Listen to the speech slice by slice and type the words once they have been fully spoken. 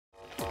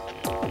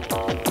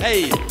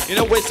Hey, you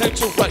know it's time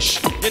to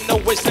rush, you know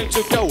it's time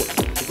to go.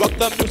 Rock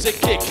the music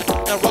kick,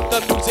 now rock the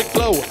music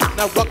flow.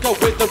 Now rock her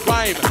with the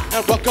rhyme,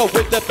 now rock her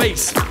with the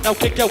bass. Now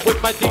kick her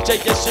with my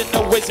DJ, yes you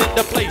know it's in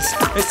the place.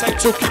 It's time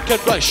to kick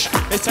and rush,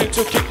 it's time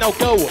to kick, now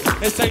go.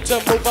 It's time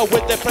to move her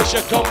with the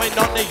pressure coming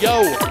on the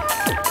yo.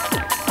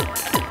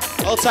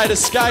 All tight, the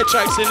sky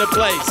tracks in the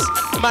place.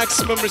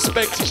 Maximum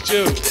respect is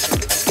due.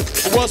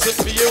 If it wasn't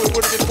for you, it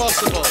wouldn't be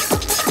possible.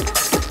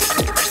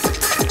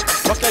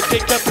 Rock a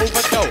kick and move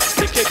and go.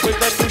 Kick it with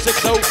the music,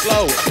 no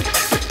flow.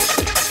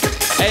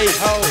 Hey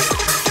ho.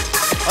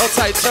 All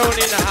tight,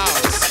 Tony in the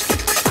house.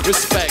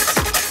 Respect.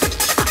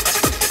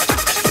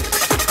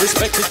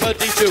 Respect is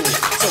bloody due.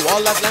 So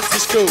all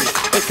Atlantis crew.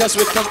 Because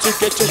we come to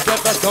get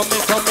together,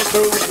 coming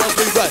through as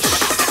we rush.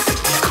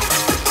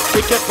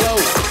 Kick and flow.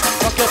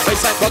 Rock the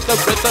bass and rock the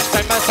rhythm,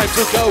 time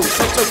to go.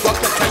 Time to rock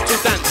and time to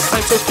dance.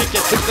 Time to kick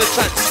it to the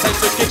trance. Time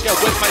to kick it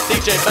with my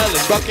DJ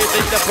Merlin. Rock it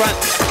in the front.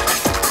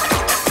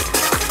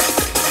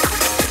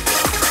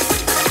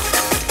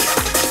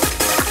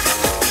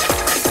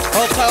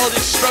 All tight, all the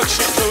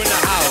destruction crew in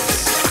the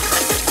house.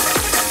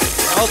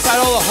 All tight,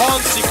 all the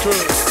Haunty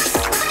crew.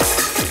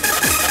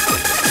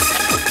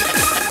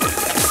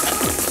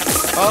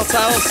 All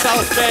tight, all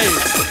South Bay.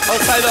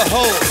 All tight, the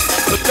Hull,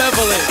 the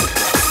Beverly,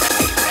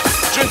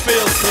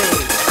 Driffield crew.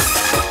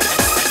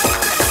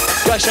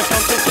 Pressure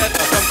come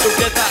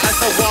together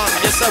as a one.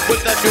 Yes sir,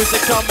 with the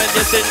music coming,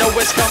 yes they know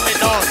it's coming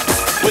on.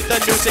 With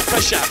the music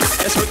pressure,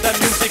 yes with the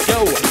music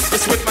go.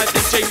 Yes with my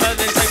DJ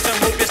Merlin, time to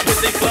move, yes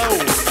with the flow.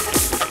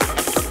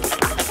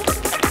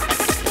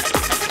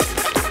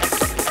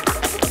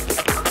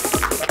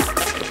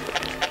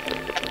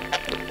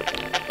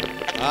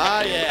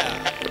 Ah yeah.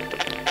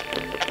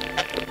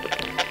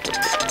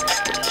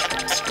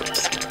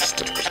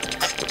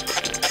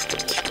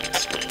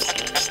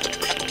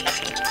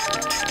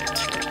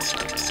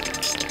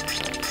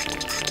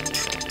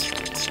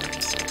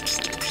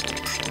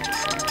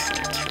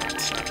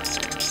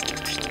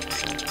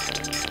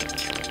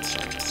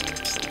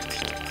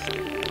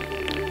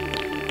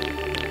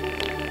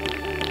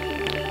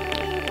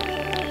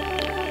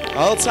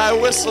 All tight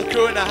whistle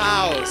crew in the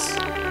house.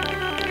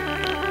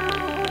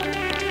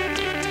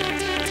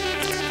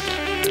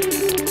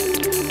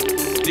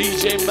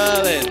 DJ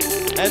Merlin,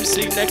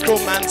 MC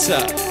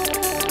Necromancer,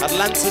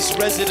 Atlantis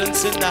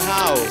residents in the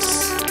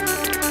house,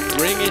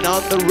 bringing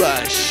on the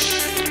rush.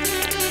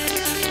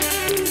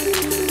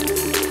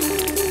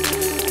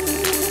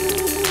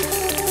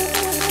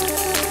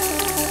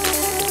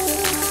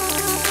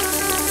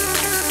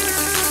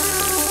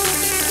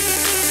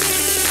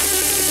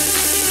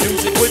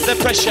 Music with the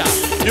pressure,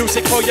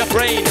 music for your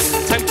brain.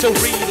 Time to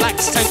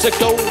relax, time to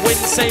go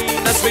insane.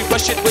 As we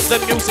rush it with the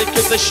music,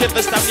 cause the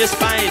shivers down your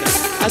spine.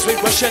 As we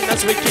rush and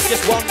as we kick it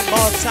one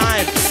more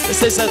time.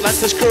 This is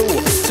Atlantis crew,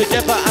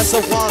 together as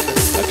a one.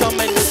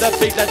 Coming with the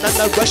beat and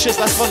the rushes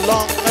last for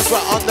long. As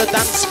we're on the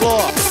dance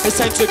floor, it's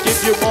time to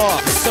give you more.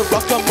 So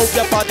rock and move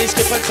your body,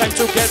 skip and time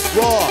to get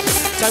raw.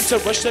 Time to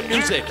rush the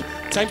music,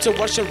 time to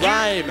rush a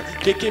rhyme.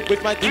 Kick it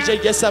with my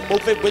DJ, yes I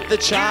move it with the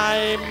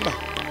chime.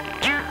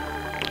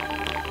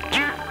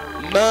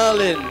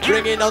 Merlin,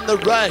 bringing on the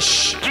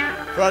rush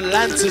for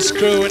Atlantis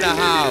crew in the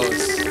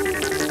house.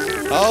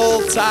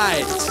 Hold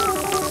tight.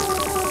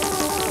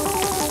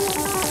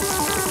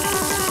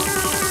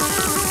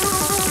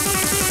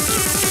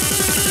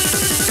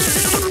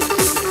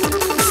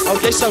 Oh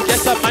yes,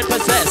 I'm mind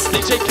possessed.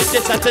 DJ kick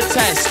it at the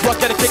test.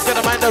 Rock and kick and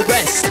a mind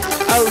arrest.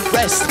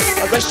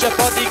 Arrest your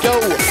body, go.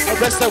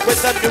 Arrest her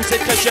with the music,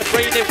 cause your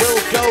brain it will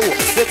go.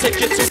 We'll take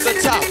it to the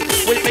top,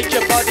 we make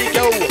your body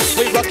go.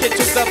 We rock it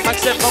to the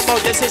maximum, oh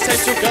yes, it's time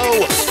to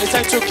go. It's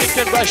time to kick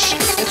and rush,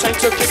 it's time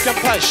to kick and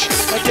push.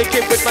 I kick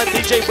it with my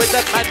DJ with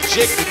that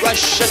magic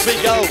rush as we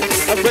go.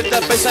 With the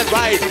bass and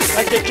ride,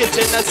 I kick it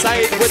in the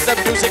side. With the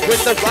music,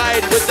 with the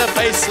ride, with the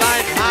bass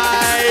line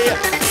high.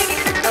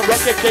 And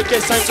rock it, kick,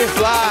 it's time to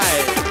fly.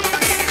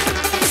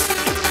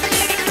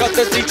 Got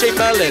the DJ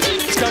Merlin,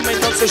 he's coming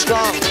on so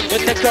strong.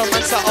 The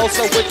Necromancer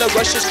also with the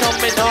rush is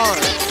coming on.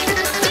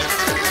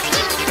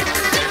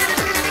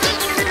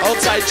 All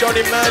tight,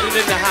 Johnny Merlin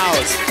in the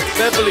house,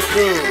 Beverly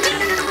crew.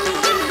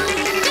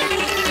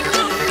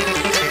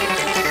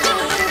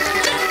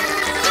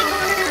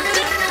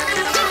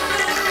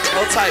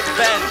 All tight,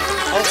 Ben,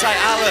 all tight,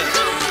 Alan.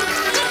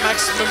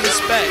 Maximum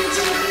respect.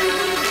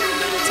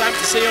 Time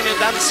to see you on your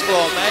dance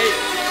floor,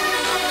 mate.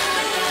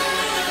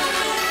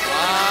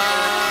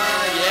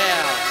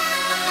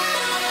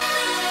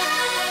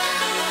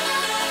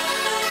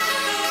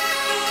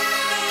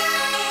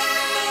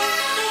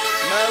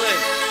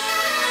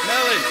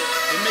 Merlin,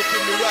 you're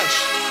making me rush.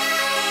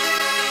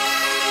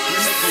 You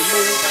make me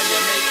move and you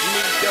make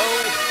me go.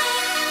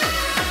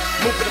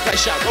 Move with the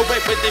pressure, roll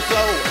it with the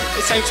flow.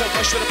 It's time to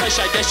rush with the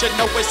pressure, yes you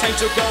know it's time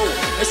to go.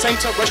 It's time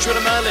to rush with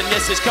the Merlin,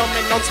 yes it's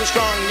coming on so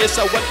strong. Yes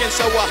I'm working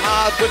so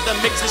hard with the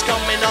mix is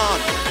coming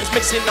on. It's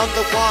mixing on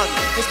the one,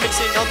 it's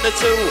mixing on the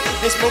two.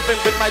 It's moving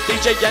with my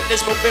DJ and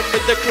it's moving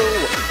with the crew.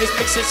 It's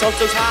mixing so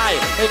high,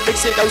 it's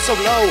mixing oh so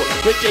low.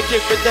 We kick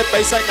it with the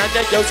bassline and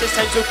the yo, it's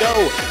time to go.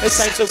 It's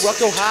time to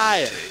rock so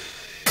high.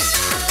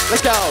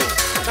 Let's go.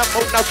 Now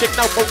move, now kick,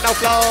 now move, now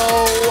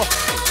flow.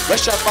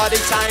 Rush your body,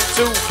 time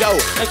to go.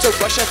 Time to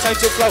rush and time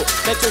to flow.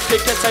 Time to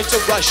kick and time to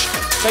rush.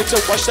 Time to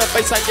rush the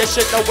bass and yes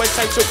you know it's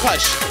time to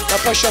push. Now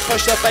push the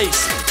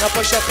bass. Now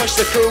push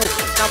the crew.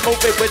 Now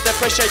move it with the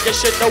pressure,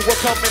 yes you know we're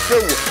coming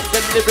through.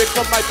 The lyric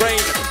from my brain,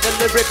 the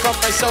lyric from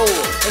my soul.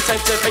 It's time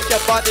to make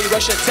your body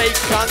rush and take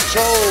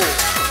control.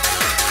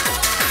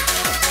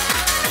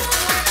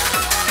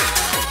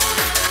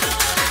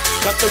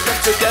 Got the room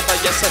together,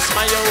 yes I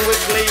smile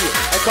with glee.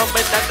 I'm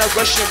coming and I'm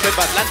rushing with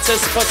Atlantis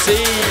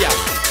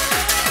Floral.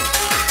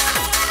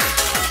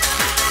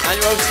 And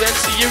your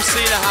MC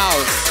U.C in the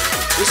house.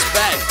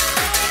 Respect.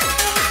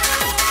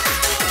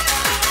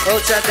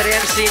 Also to the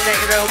MC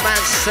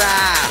Necromancer.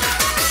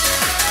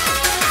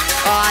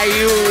 Are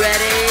you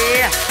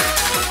ready?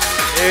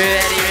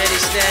 Ready,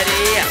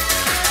 steady.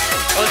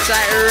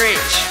 Outside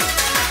Rich.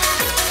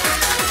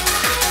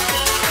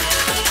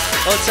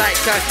 Outside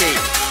Cookie.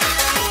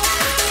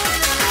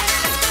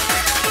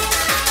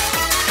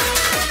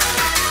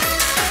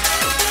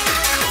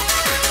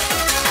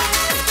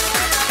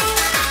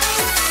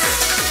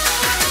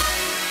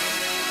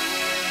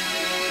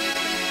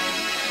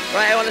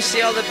 Right, I want to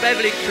see all the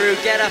Beverly crew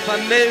get up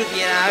and move,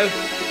 you know.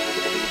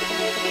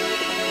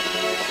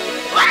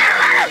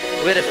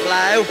 With a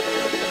flow.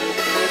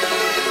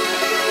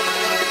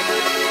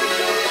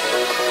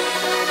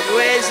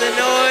 Where's the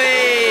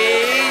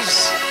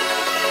noise?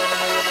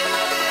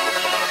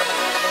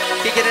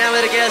 Kicking it out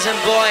with the girls and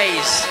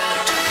boys.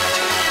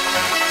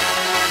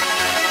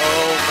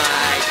 Oh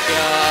my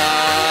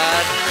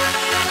God.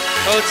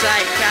 Hold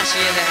tight,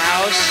 Cassie in the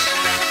house.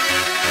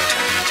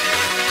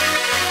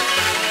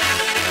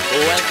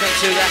 Welcome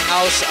to the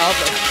house of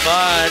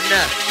fun.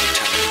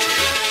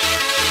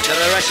 The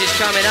rush is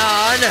coming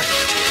on.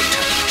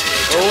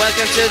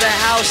 Welcome to the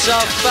house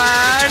of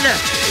fun.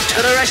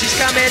 The rush is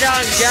coming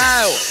on.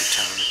 Go.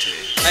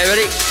 Hey,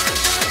 ready?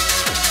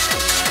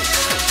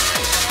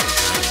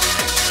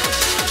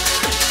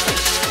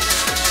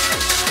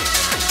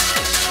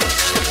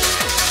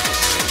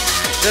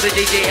 Got a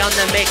DJ on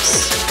the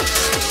mix.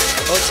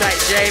 Hold tight,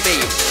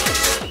 Jamie.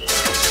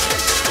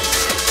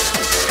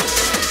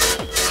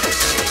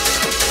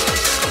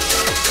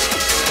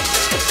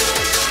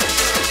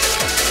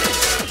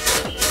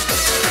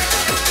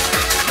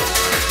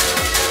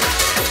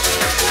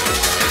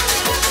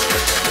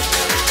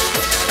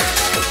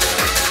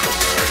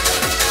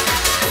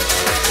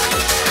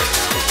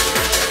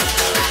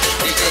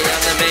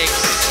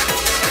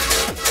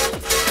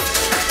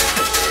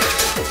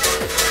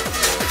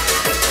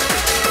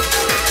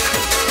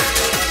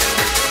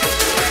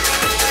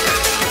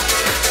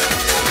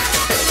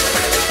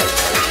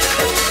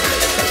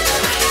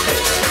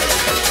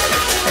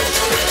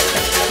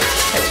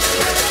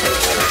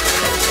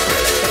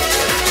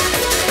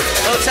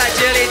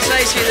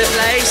 To the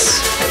place,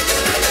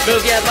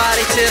 move your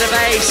body to the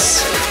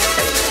bass.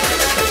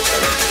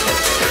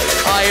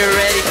 Are you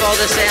ready for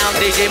the sound?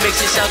 DJ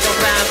mix yourself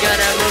around,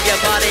 gonna move your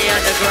body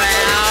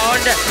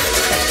underground.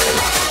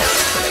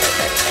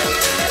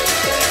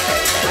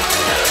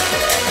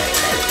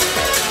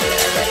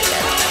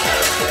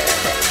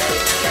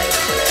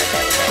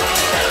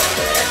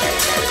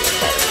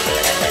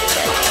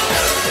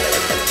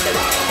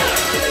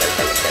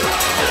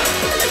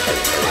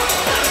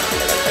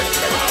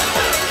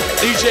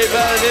 DJ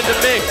Merlin in the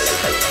mix.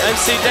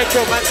 MC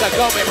Necromancer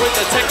coming with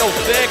the techno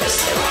fix.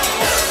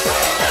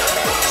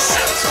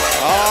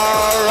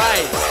 All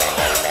right.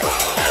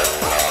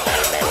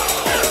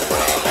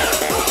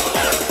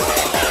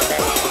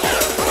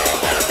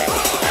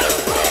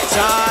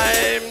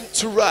 Time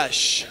to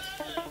rush.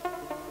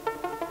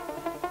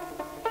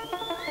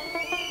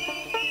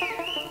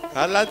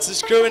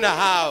 Atlantis crew in the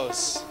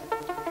house.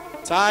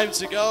 Time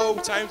to go,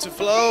 time to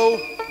flow.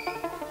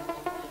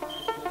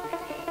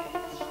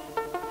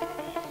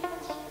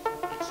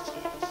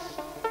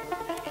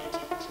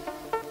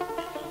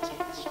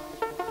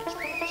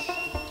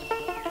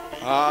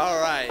 All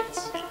right.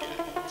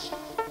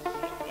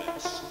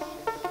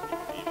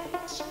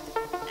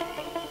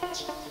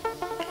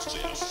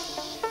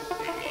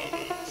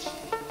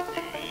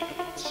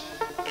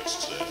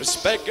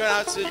 Respect going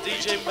out to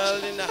DJ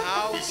Merlin in the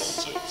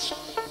house.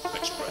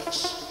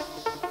 Express.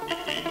 We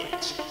feel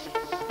it.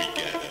 We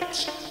get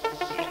it.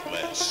 Not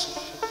less.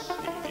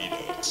 We need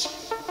it.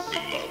 We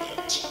love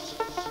it.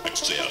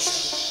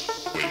 Excess.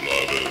 We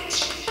love it.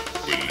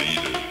 We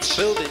need it.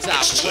 Build it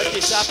up, work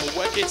it up,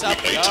 work it up,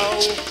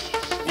 go.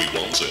 We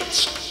want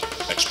it.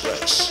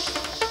 Express.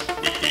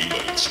 We feel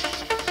it.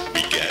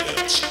 We get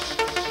it.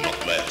 Not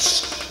less.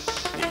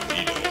 We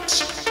need it.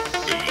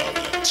 We love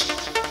it.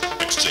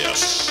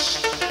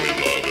 Excess. We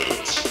love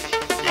it.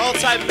 All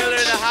time Miller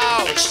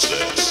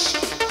excess.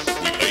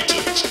 We hate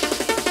it,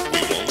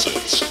 we want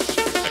it,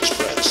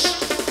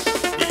 express.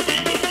 We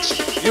feel it.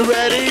 You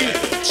ready?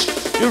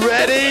 You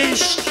ready?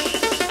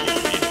 We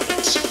need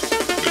it,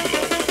 we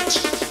love it,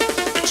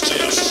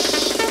 excess.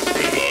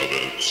 We love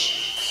it.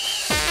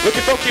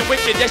 Looking fucking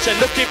wicked, yes,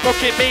 you're looking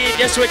fucking mean.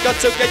 Yes, we got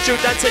to get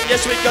you dancing,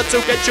 yes, we got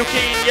to get you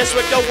keen. Yes,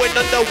 we're going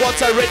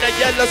underwater in a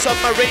yellow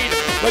submarine.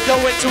 We're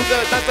going to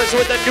the Atlantis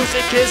where the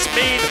music is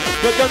mean.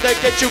 We're gonna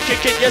get you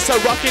kicking, yes, I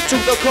rock it to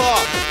the core.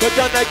 We're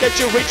gonna get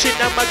you reaching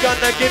and we're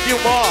gonna give you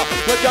more.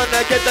 We're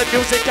gonna get the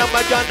music and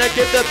we're gonna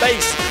give the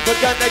bass. We're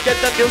gonna get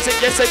the music,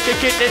 yes, and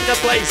kicking in the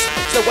place.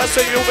 So what's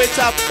you it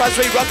up as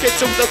we rock it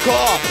to the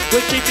core.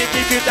 We keep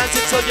you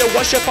dancing till you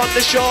wash up on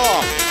the shore.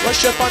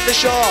 Wash up on the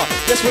shore,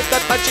 yes, with that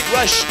magic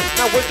rush.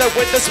 Now with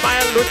the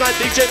smile, with my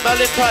DJ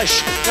Merlin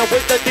push. Now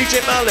with the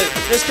DJ Merlin,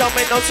 it's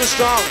coming on so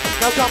strong.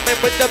 Now coming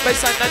with the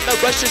bassline and the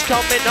rush is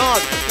coming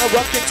on. Now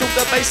rocking to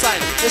the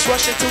bassline, it's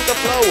rushing to the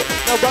flow.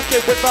 Now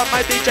rocking with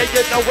my DJ,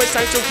 you know it's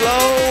time to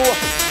flow.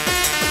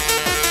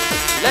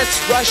 Let's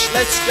rush,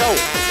 let's go.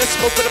 Let's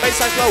move with the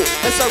bassline flow.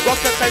 It's a rock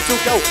and time to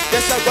go.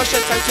 Yes, a rush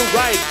and time to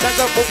ride. Time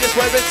to move, yes,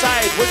 we're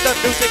inside. With the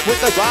music, with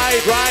the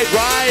ride.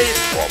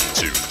 1,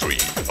 2, 3,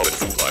 a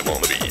little fool I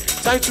wanna be.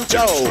 Time to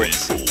go. 2,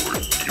 3, 4,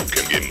 you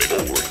can give me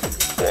more.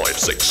 5,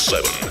 6,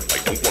 7,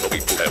 I don't wanna be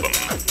for heaven.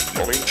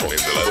 9, 10,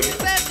 11.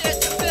 Go back to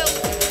 7,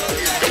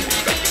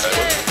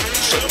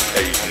 7,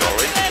 8,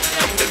 9.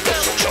 Come get the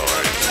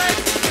sunshine.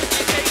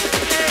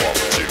 1,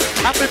 2,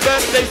 3. Happy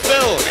birthday,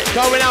 Phil.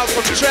 Going out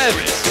from Trev,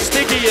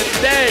 Sticky and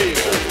Dave.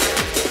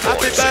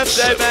 Happy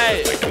birthday,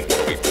 mate. I don't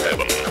wanna be for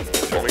heaven.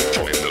 9,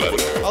 10, 11.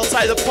 I'll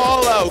take the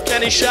Polo,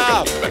 Kenny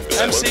Sharp,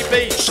 MC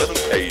Beats. 7,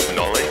 8,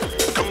 9.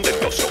 Come get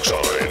the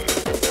sunshine.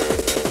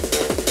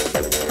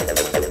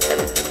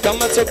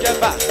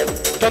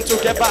 Come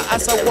together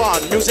as a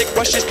one. Music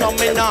rush is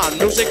coming on.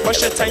 Music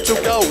rush, time to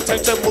go.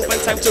 Time to move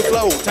and time to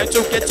flow. Time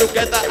to get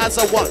together as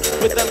a one.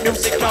 With the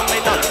music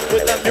coming on.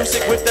 With the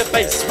music, with the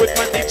bass. With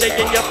my DJ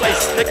in your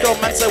place.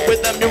 Necromancer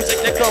with the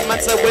music.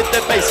 Necromancer with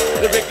the bass.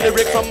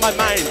 Lyric from my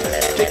mind.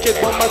 Kick it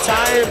one more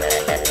time.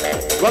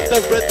 Rock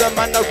the rhythm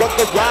and I rock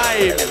the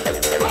rhyme.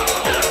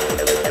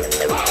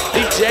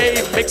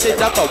 DJ, mix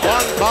it up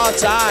one more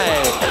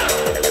time.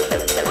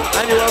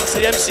 And you're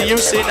obviously MC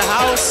U.C in the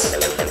house.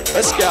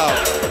 Let's go.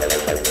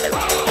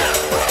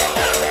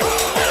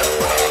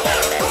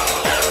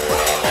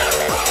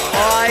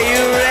 Are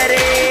you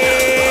ready?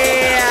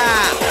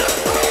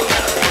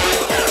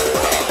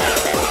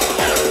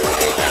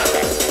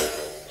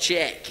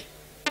 Check.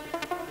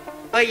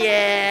 Oh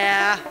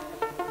yeah.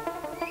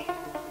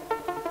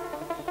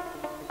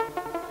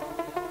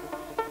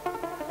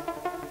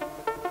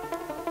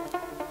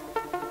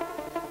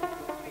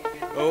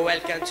 Oh,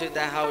 welcome to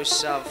the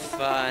House of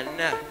Fun.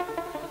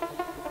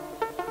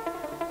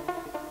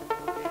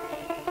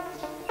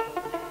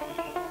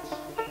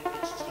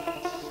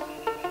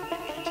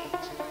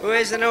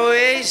 Where's the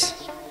noise?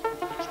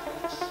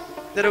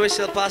 The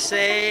whistle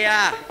posse.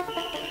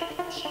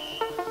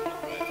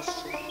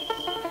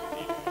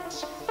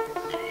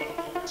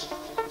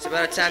 It's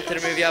about time to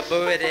remove your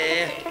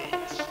booty.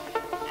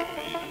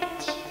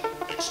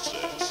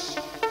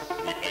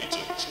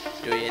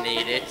 Do you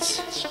need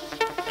it?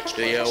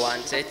 Do you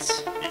want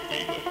it? We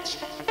feel it,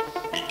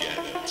 we get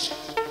it,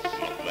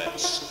 not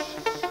less.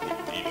 We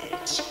need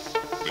it,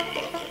 we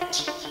love it,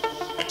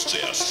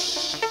 excess.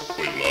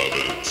 We love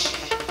it,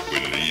 we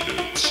need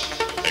it,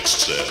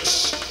 excess.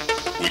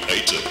 We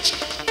hate it,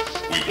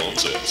 we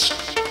want it,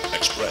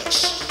 express.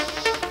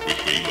 We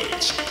feel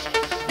it,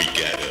 we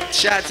get it.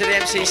 Shout out to the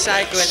MC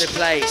Psycho in the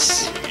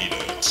place. We need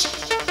it,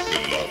 we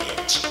love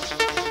it,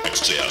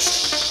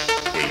 excess.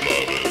 We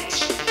love it,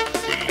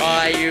 we need it.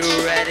 Are you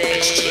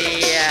ready?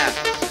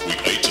 We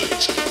hate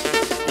it,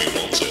 we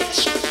want it,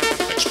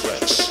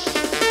 express.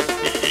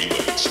 We feel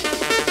it,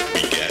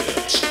 we get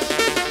it,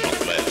 not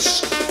less.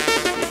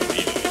 We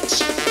need it,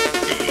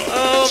 we love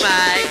Oh it.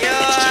 my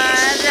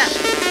god!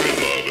 We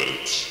love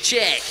it.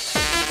 Check.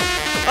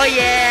 Oh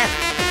yeah!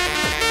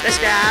 Let's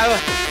go!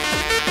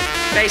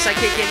 Bassline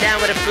kicking down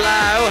with a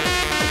flow.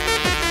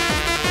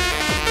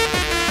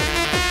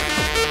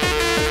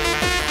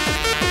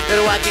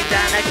 Little walking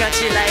down a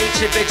country lane,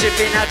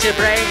 tripping out your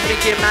brain,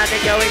 think your mind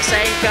and go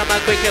insane. Come on,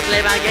 quick and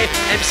play my game.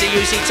 MC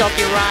U.C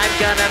talking rhyme,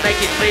 gonna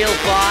make it feel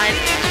fine.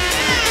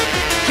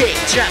 Kick,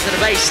 trap to the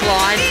bass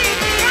line.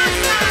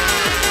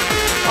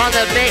 On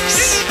the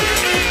mix.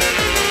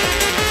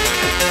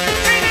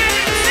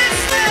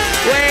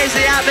 Where's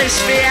the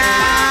atmosphere?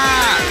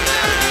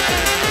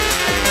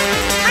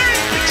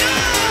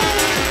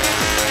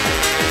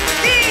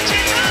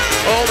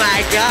 Oh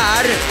my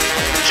god.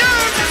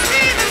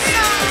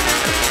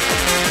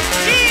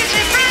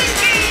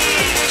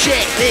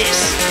 Check this.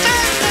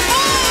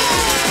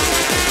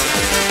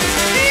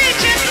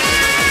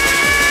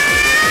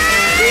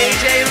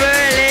 DJ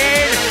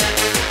Merlin.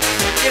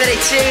 Give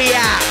it to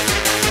ya.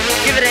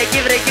 Give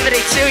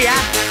it to ya.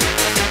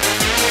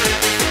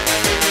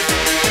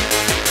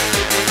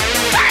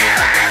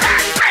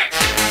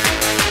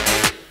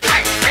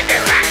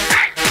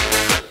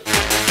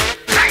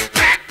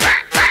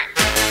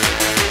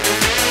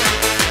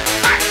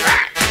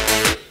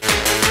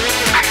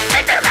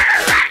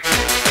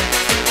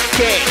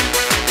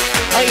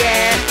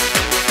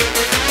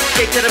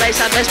 Kick to the bass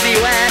and best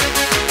beware.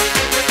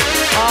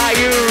 Are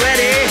you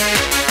ready?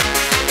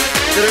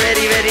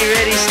 Ready, ready,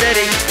 ready,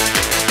 steady.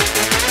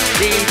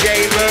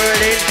 DJ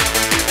Merlin.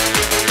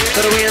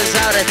 Put the wheels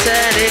out and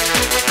turn it.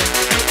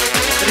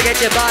 Gonna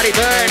get your body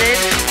burning.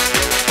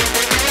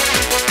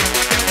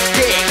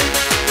 Kick.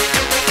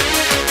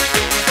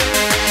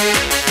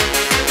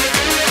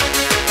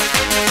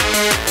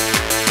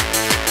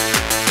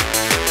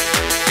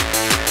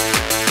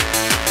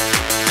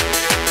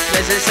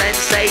 Pleasant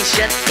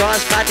sensation,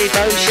 cross my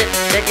devotion.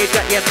 Then you've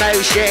got your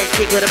motion.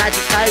 Kick with a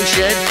magic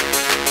potion.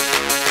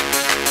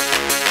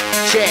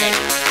 Check.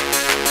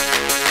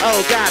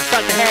 Oh God,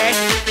 fuck the heck.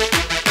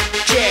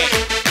 Check.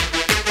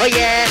 Oh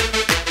yeah.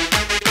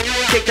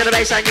 Kick to the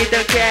bass and you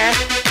don't care.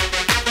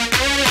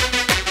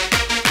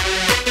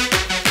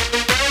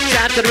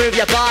 Time to move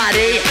your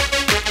body.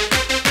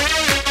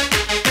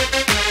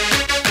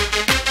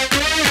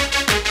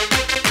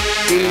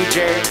 DJ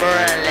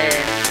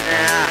Merlin.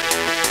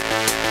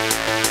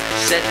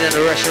 Sending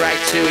the rush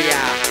right to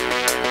ya.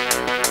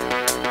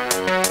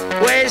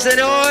 Where's the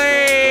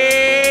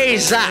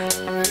noise?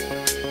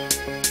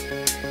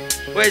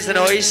 Where's the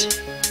noise?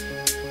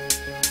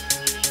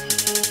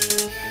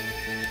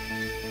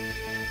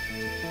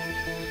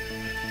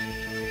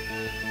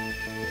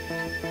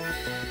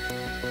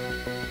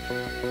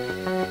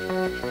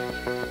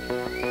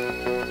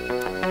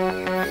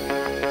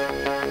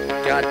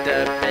 Got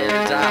the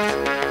build up.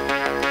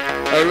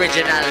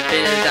 Original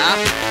build up.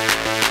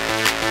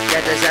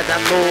 Get us at the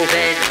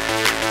moving.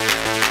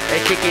 They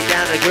kick it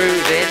down the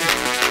grooving.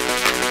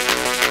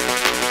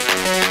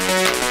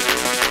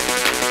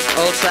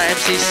 Also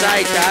MC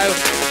Psycho.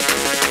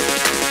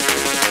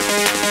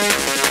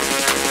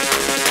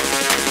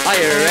 Are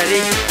you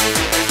ready?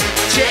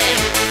 Check.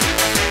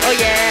 Oh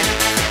yeah.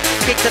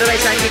 Kick to the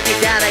bass and kick it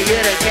down and you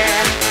don't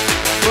care.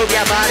 Move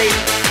your body.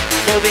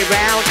 Move it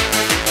round.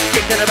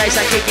 Kick to the bass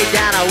and kick it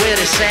down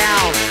with a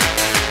sound.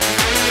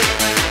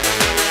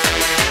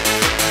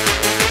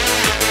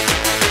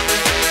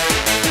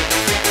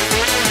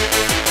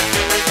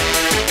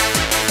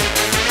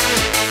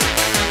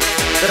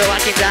 But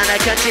walking down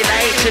a country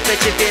lane, chipping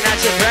out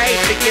your brain,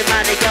 make your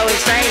money go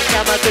insane.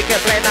 Come on, quick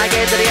and play my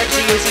game to the MC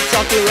U.C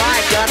talking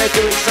right. Gonna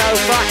do it so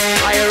fun.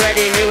 Are you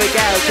ready? Here we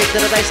go. Kick to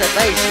the bass and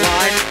bass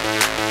line.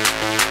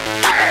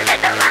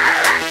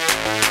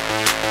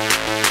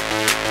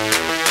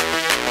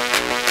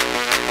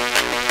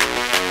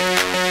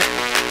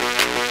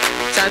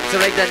 Time to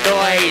make the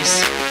noise.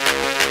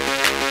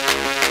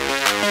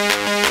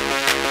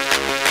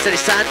 So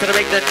it's time to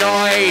make the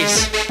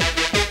noise.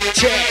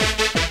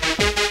 Check.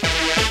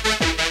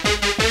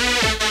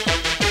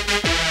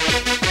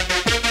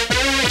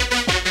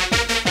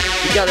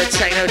 Gotta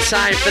take no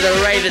time for the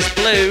Ravers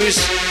Blues.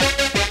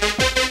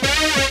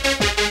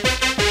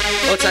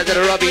 Or time to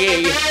the Robbie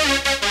E.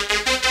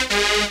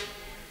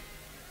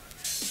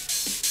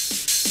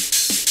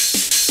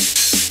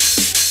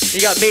 You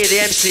got me, the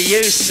MC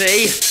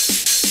U.C.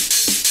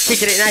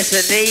 Kicking it nice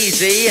and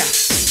easy.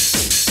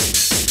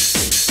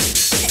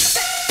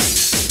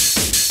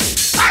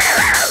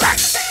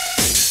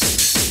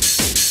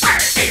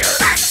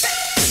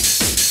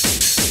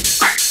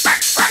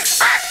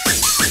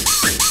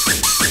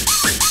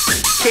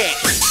 Kick.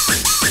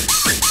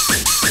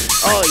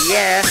 Oh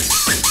yeah.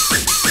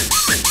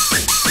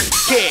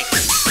 Kick.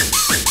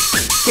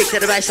 Kick to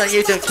the bass and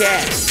you don't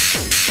care.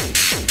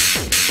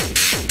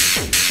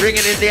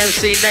 Bringing in the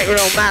MC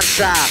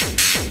Necromancer.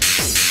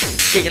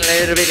 Kicking a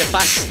little bit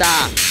faster.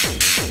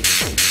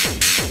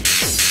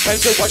 Time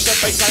to watch the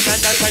bassline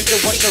and now time to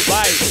watch the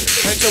ride.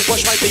 Time to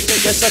watch my DJ,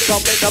 yes, I'm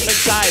coming up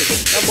inside.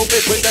 Now move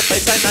it with the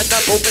bassline and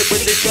now move it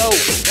with the flow.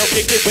 Now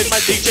kick it with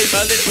my DJ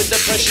Merlin with the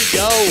pressure,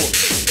 yo.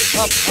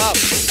 Up, up,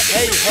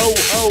 hey, ho,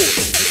 ho.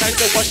 It's time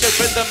to watch the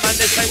rhythm and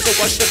it's time to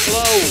watch the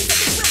flow.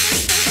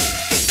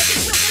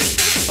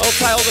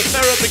 Okay, all the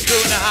therapy crew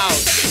in the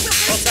house.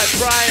 Okay,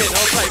 Brian,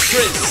 okay,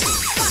 Chris.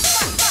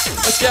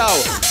 Let's go.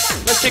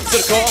 Let's kick to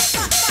the core.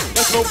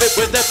 Let's move it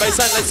with the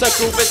bassline, let's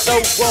groove it so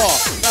raw.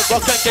 Now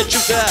rock and get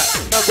you there.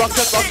 Now rock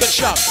and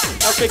shock.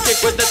 Now kick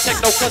it with the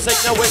techno, cause they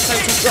know it's time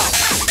to drop.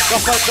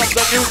 Drop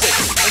the music,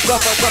 and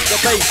drop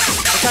the bass.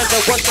 It's time to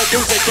watch the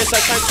music, it's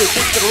time to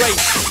kick the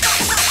race.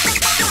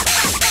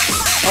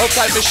 Hold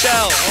tight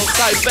Michelle, hold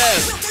tight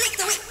Bev.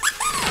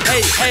 Hey,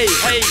 hey,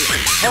 hey,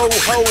 ho,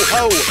 ho,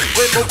 ho.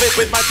 We move it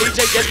with my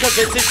DJ, yes, cause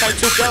it is time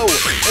to go.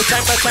 It's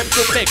time to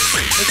mix,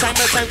 it's time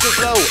to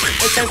flow.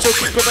 It's time to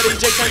kick with my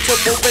DJ, time to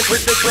move it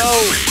with the flow.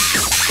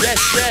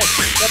 Yes, yes,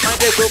 the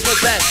mind it will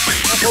possess.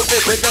 I move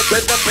it with the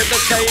rhythm, with the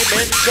same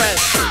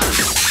interest.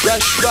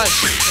 Rush,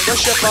 rush,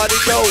 rush your body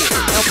go.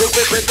 Now move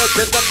it with the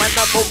rhythm and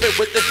I move it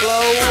with the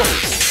flow.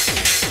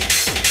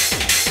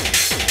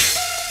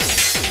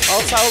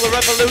 I'll tell the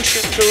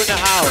revolution crew in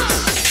the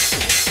house.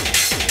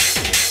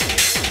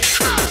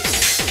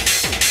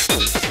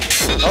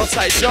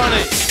 Outside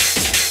Johnny.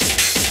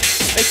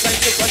 It's time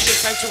to rush,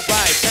 it's time to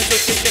ride. Time to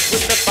kick it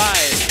with the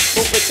vibe.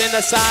 Move it in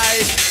the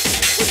side.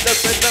 With the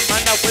rhythm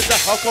and now with the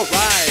hardcore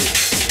ride.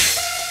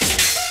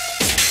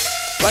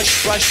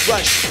 Rush, rush,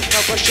 rush. Now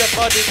rush your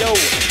body, go.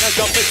 Now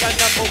jump it and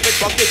now move it,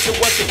 rock it to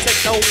what we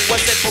techno.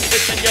 What's it, move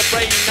it in your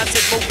brain? That's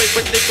it, move it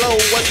with the flow.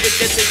 Once we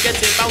get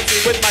it bouncy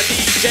with my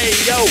DJ,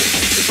 yo.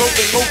 It's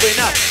moving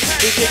up.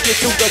 We kick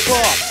it to the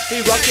core.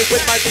 We rock it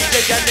with my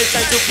DJ and it's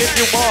time to give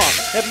you more.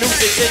 If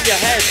music's in your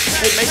head,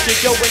 it makes you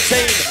go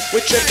insane. We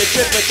trip the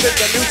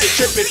music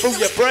tripping through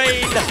your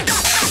brain.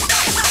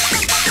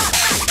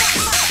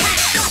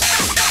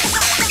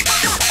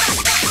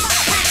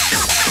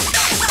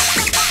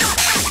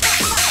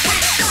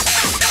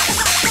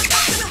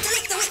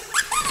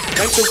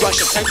 Time to rush,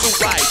 time to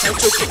ride, time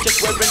to kick it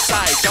square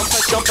inside. Jump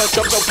so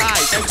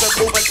high, time to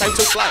move and time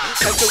to fly.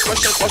 Time to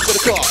rush and rush to the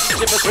core.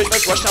 Shivers,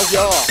 rivers, rush now,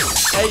 yo.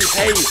 Hey,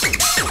 hey,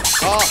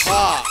 ha,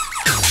 ha.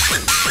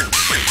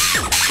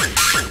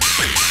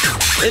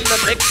 In the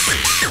mix,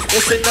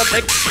 it's in the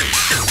mix.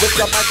 We've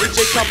got my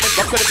DJ coming,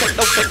 rock with a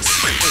techno fix.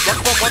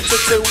 Rock from 1 to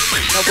 2,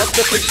 now rock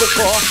the 3 to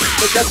 4.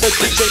 We got the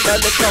DJ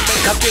Merlin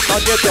coming, knocking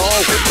on your door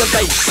with the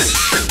bass.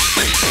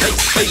 Bass,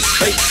 bass,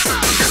 bass.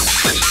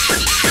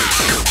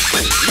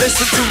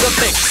 Listen to the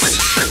mix.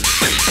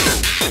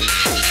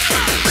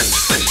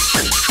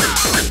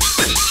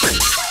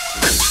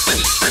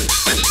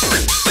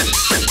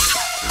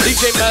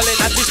 DJ Merlin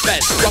at his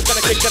best. Rock on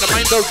a kick and a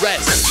mind the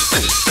rest.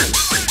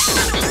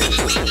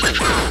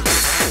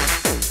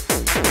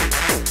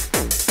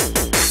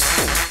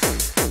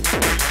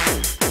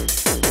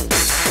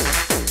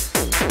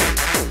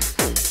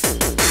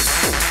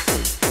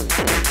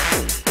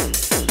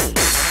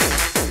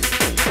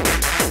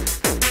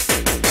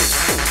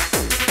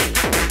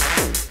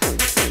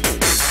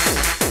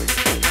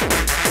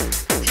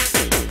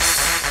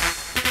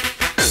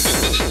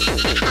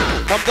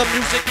 From the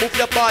music, move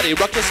your body.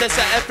 Rock your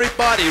sensor,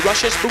 everybody.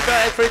 Rush your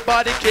spooker,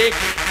 everybody kick.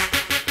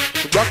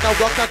 Rock now,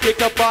 kick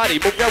your body.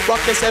 Move your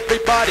rockers,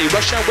 everybody.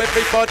 Rush now,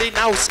 everybody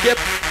now skip.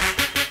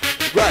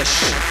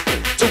 Rush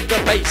to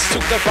the bass, to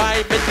the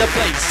rhyme in the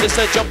place. It's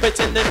a jump, it's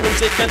in the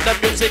music and the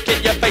music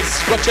in your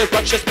face. Watch your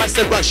rushes,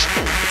 master rush.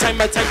 Time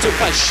to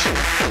push.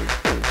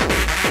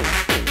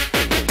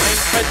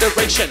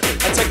 Federation,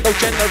 a techno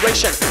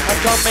generation. I'm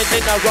coming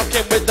in, I'm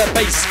rocking with the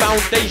bass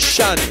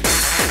foundation.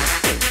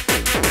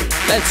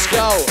 Let's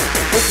go.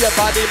 Move your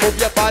body, move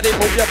your body,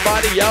 move your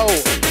body, yo.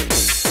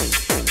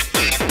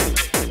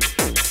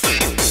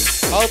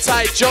 All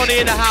tight, Johnny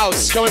in the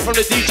house, coming from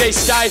the DJ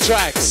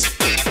Skytrax.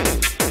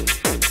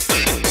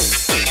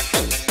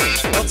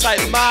 All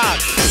tight,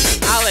 Mark,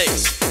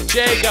 Alex,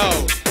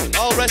 Jago,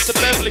 all rest of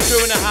Beverly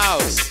crew in the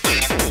house.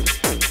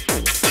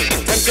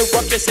 Time to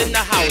rockets in the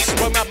house.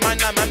 Warm up my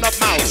name, I'm not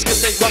mouse,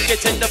 cause they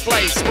rockets in the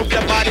place. Move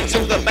your body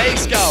to the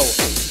bass, go.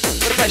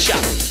 With the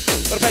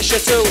pressure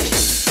too.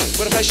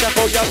 With the pressure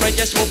for your brain,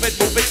 just move it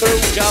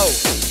through, go.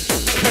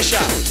 The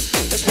pressure,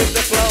 let's move the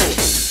flow.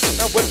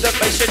 Now with the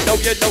bass, you know,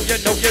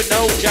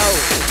 go.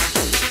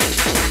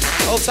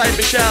 Hold tight,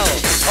 Michelle.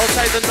 Hold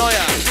tight, the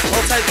Noia.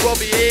 Hold tight,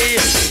 Robbie E.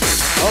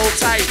 Hold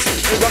tight,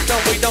 we rock on,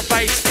 we don't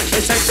fight.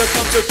 It's time to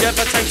come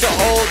together, time to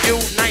all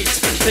unite.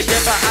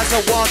 Together as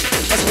one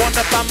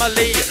a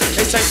family.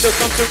 It's time to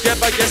come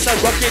together, yes, I'm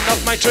rocking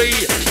off my tree.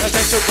 No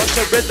time to rush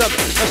the rhythm,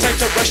 no time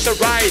to rush the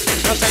ride.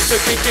 No time to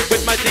kick it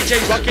with my DJ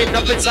rocking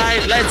up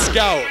inside. Let's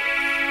go.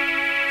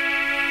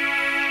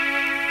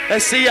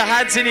 Let's see your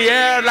hands in the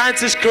air,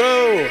 Atlantis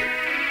crew.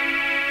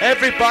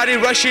 Everybody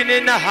rushing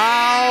in the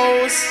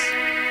house.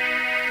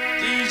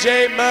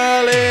 DJ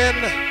Merlin,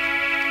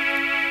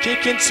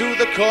 kicking to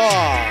the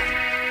core.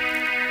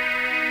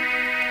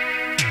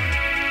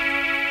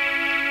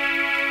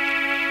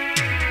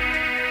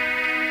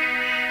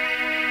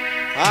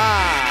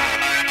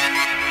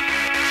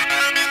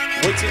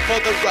 Waiting for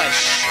the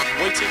rush,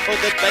 waiting for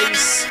the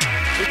bass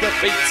to the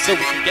beat so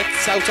we can get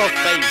out of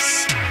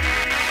face.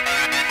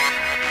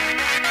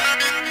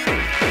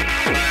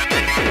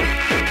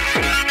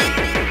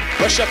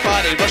 Rush your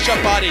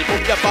body,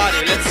 move your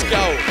body, let's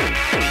go.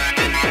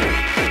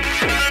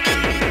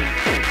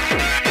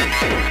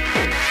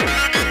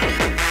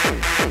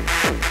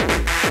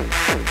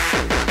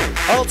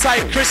 Hold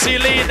tight, Chrissy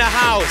Lee in the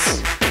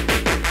house.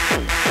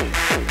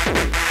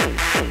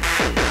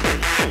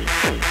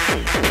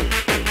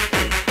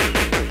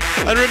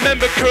 And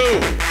remember crew,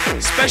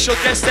 special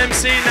guest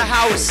MC in the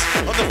house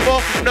on the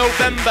 4th of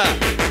November,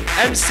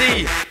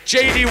 MC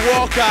JD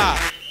Walker.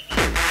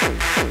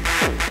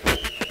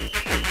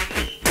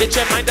 Get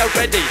your mind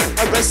ready,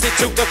 arrested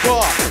to the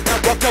core. Now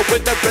rock out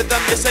with the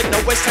rhythm, you say no,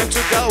 it's time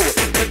to go.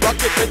 Then rock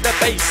it with the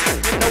bass,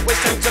 you know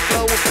it's time to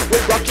flow. We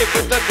rock it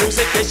with the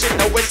music, yes, you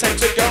know it's time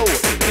to go.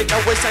 You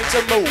know it's time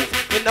to move,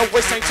 you know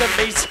it's time to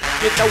meet.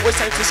 You know it's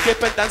time to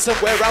skip and dance and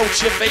wear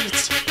out your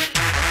feet.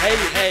 Hey,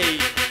 hey,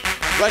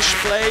 rush,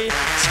 play,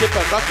 skip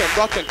and rock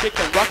and kick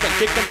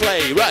and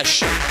play.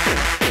 Rush.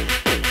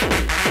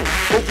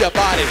 Move your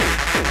body,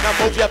 now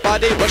move your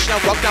body. Rush now,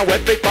 rock now,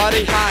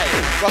 everybody high.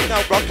 Rock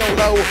now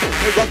low.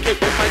 We rock it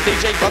with my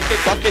DJ,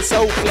 rock it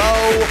so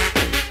flow.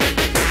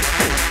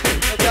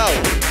 Now go,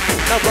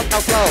 now rock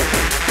now flow.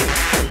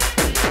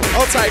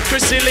 All tight,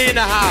 Chrissy Lee in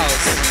the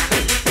house.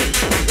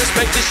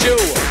 Respect is due.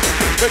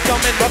 We're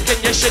coming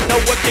rocking, yes you know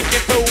we're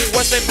kicking through.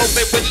 Once they move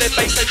it with the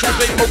bass, they try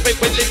to move it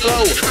with the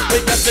flow. We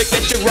got to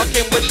get you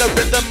rocking with the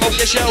rhythm of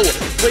your show.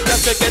 We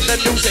got to get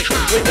the music,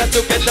 we got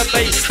to get the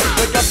bass.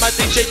 We got my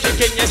DJ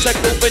kicking, yes I'm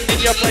grooving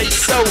in your place.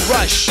 So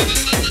rush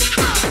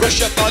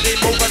your body,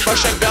 move and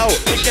rush and go.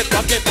 We can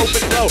rock it, move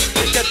and flow.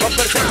 We can rock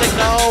it and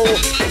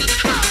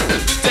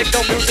techno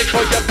music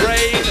for your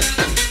brain.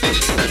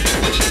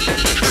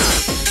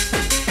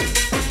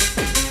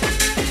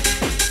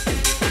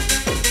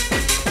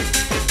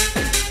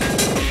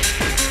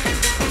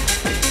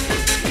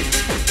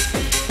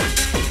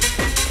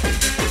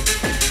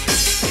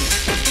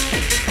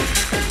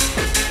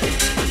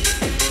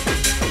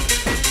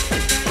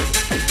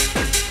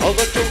 All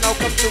the crew now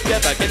come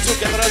together, get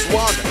together as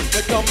one.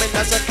 We're coming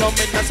as a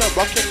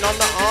rocking on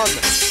the on.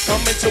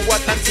 Coming to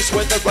Atlantis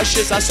where the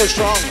rushes are so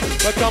strong.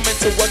 We're coming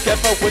to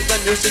whatever with the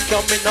music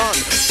coming on.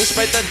 We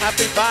spread that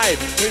happy vibe,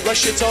 we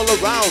rush it all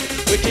around.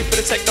 We keep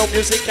it techno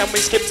music and we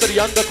skip to the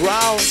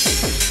underground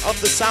of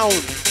the sound.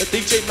 The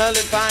DJ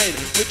Merlin fine,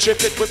 we trip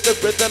it with the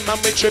rhythm and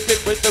we trip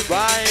it with the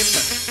rhyme.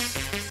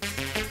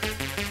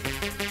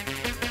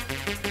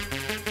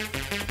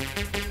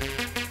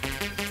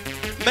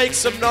 Make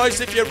some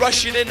noise if you're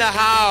rushing in the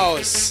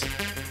house.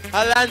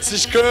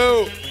 Atlantis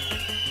crew.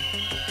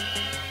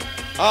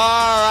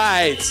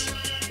 Alright.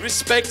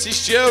 Respect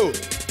is due.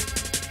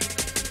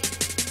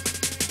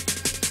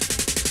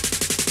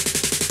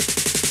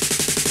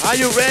 Are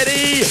you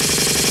ready?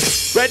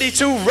 Ready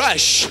to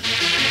rush?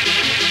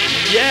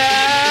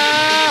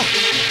 Yeah!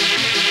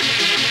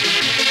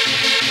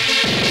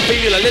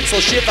 Feel a little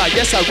shiver,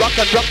 yes I rock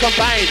and rock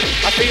combine.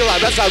 I feel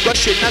her as I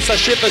rush in, as I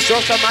shivers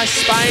all to my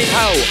spine.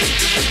 How?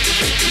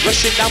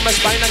 Rushing down my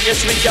spine and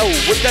yes we go.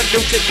 With the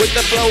music, with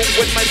the flow,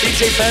 with my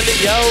DJ Merlin,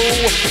 yo.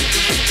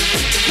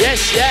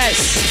 Yes, yes.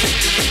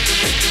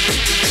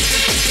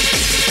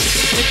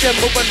 Kick and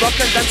move and rock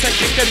and dance and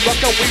kick and rock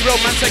and we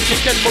romance and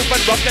kick and move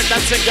and rock and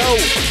dance and go.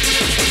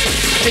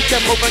 Kick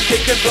and move and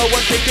kick and blow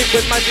and kick it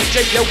with my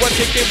DJ, yo. I'm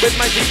kicking with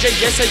my DJ,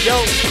 yes yo.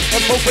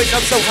 I'm moving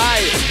up so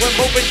high, we're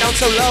moving down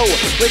so low.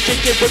 We're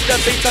kicking with the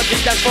beat on the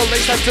dance floor,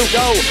 it's time to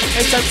go.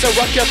 It's time to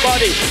rock your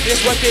body,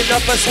 it's working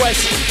up a sweat.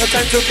 It's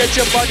time to get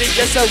your body,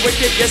 yes a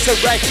wicked, yes a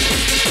wreck.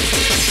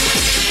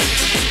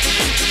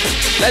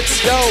 Let's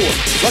go,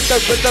 rock the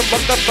rhythm,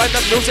 rock the fun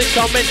of music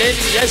coming in,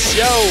 yes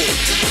yo.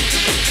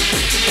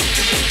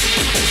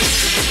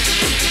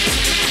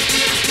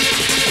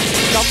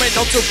 Coming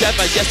all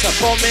together, yes, I'm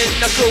forming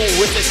a crew.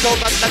 With this called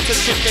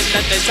Atlantis kicking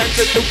and it's time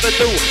to do the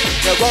do.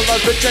 They're all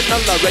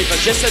original,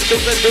 ravers, yes, and do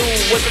the do.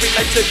 When we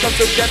like to come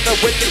together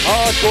with the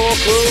hardcore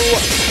crew.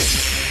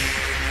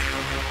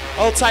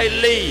 Hold tight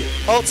Lee,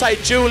 hold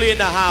tight Julie in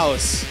the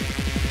house.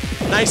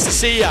 Nice to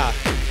see ya.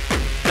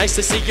 Nice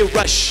to see you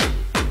rush.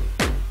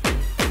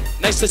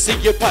 Nice to see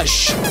you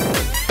push.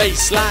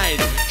 Bassline,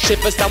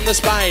 shivers down the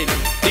spine.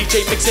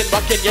 DJ mixing,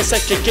 rocking, yes, I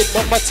kick it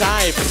one more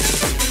time.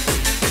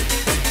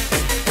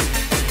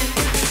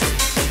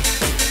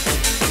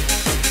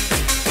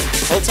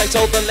 Hold tight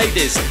all the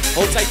ladies,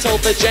 hold tight all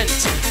the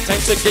gents. Time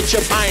to get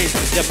your mind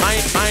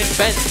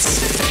bent.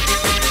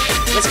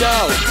 Let's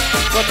go,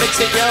 we're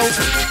mixing yo.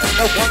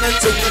 No 1 and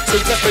 2 and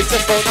 2 to 3 to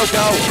 4, no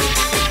go.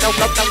 No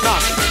knock, no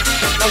knock,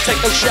 no take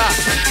no shot.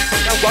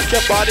 Now rock your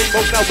body,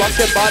 move, now rock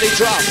your body,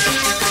 drop.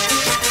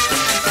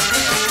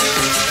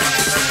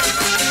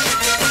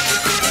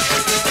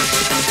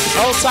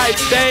 Hold tight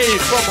Dave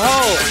from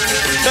Hull.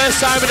 First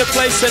time in the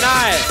place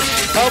tonight.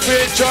 Hope you're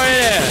enjoying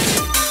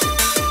it.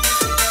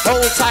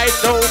 Hold tight,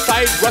 no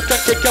fight, rock and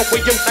kick and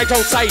we unite,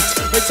 hold tight.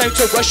 It's time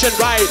to rush and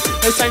ride,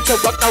 it's time to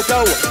rock, now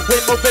go. We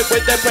move it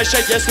with the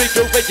pressure, yes we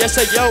do it, yes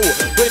yo.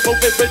 We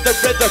move it with the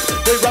rhythm,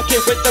 we rock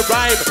it with the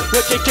rhyme.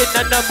 We're kicking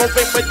and I'm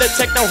moving with the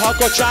techno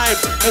hardcore chime.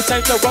 It's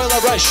time to roll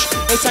a rush,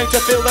 it's time to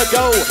feel the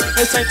go.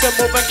 It's time to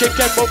move and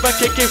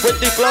kick it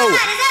with the flow.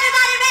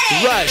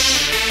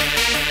 Rush.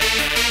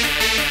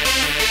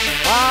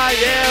 Ah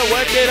yeah,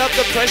 work it up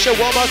the pressure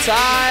one more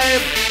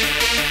time.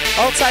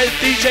 Outside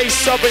DJ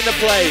sub in the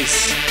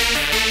place.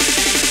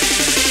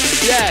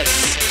 Yes.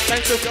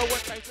 Time to go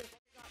and time to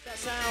that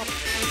sound.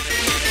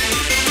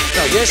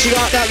 No, yes you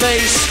got that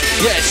bass.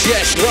 Yes,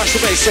 yes, rush the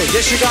bass. So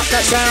yes you got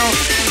that sound.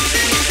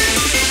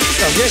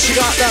 No, yes you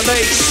got that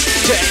bass.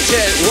 Check,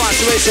 watch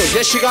the bass. So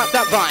yes you got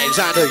that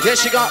vibes. And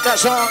yes you got that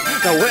song.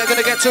 No, we're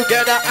gonna get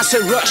together. I say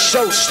rush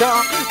so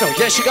strong. No,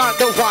 yes you got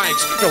the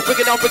vibes. No,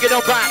 bring it on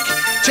back.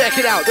 Check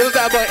it out, little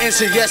bad boy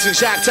MC, yes and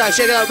Shack Type.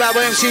 Check it out, bad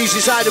boy MC's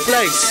inside the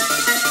place.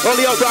 All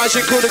the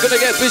uprising crew, they're gonna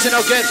get busy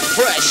now, get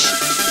fresh.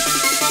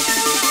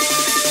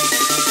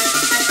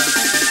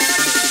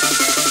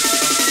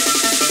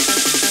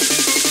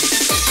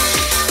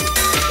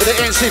 The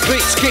NC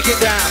beats, kick it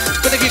down.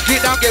 Gonna kick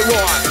it down, get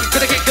raw.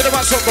 Gonna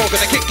run some more.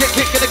 Gonna kick it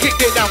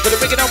down. Gonna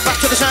bring it on back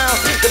to the sound.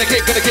 Gonna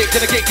kick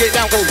it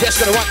down. Go, yes,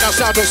 gonna rock now,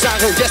 sound, go, sound.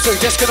 Go, yes,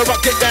 gonna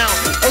rock it down.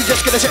 Oh, yes,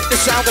 gonna check the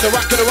sound. Gonna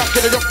rock,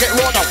 don't get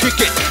raw now. Kick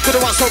it.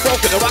 Gonna run some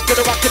more. Gonna rock,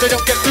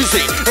 don't get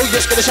busy. Oh,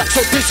 yes, gonna shack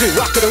so busy.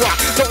 Rock,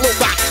 don't look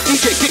back.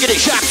 DJ, kick it,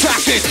 shack,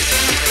 tracking.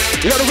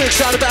 You got the rig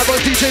sound of bad boy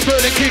DJ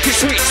Merlin, kick it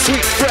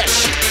sweet,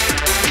 fresh.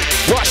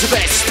 the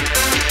best.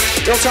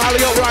 Yo, Charlie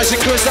uprising,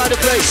 crew inside the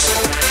place.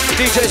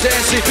 DJs, the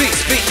MC,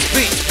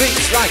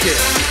 beats, like it.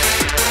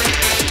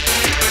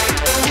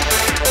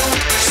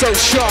 So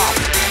sharp.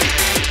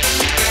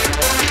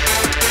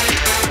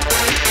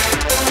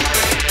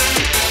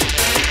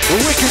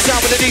 Wicked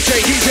sound with the DJ.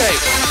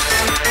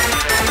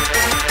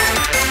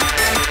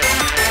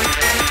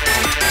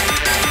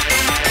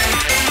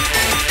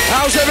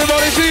 How's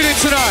everybody feeling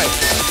tonight?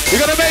 You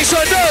gotta make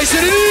some noise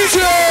to the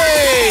DJ!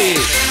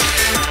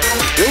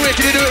 You're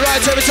wicked, you do it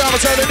right every time I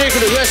tell the Nick.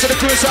 The rest of the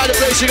crew inside the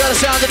place, you got the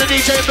sound of the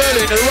DJ in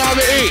Merlin, the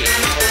Robert E.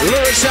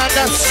 Lyrics and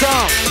that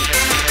song.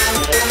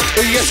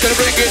 Oh, yes, gonna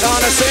bring it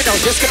on, I say no,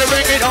 just gonna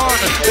bring it on.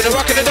 Gonna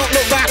rock it and don't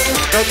look back.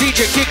 No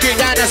DJ kick it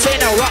down, I say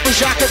no, rock and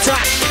shock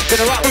attack.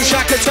 Gonna rock and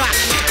shock attack.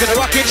 Gonna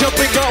rock it, jump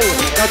and go.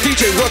 Now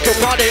DJ work your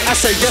body, I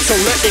say yes, so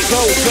let it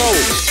go.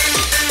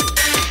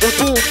 The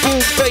boom,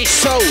 bass,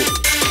 so.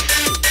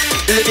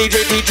 The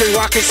DJ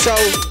rocking so.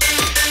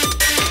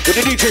 With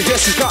the DJ,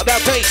 yes, he's got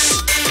that bass.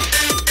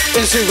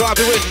 MC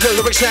Robbie with the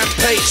lyrics and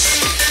pace.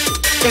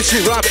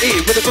 MC Robbie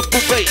E with a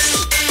boom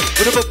bass.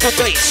 With a boom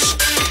bass.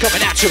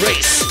 Coming at your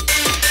race.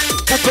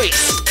 Boom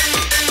bass.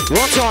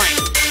 One time.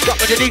 Got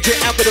with the DJ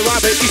and with the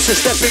Robbie E, so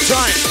step in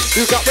time.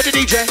 You got with the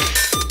DJ.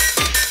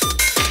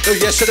 Oh,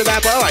 yes to the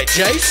bad boy. Alright,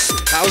 Jace,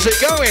 how's it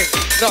going?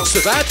 Not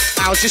so bad.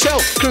 How's your show?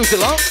 Cruise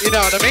along, you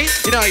know what I mean?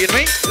 You know what I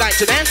mean? You like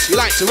to dance, you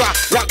like to rock,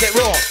 get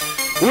raw.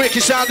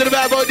 Wicked sound of the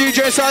bad boy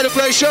DJ inside the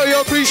place. Show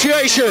your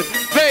appreciation.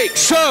 Make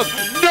some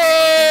noise.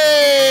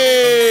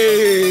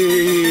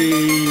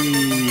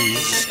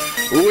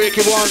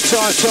 Wicked one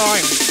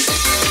time.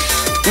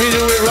 We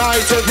do it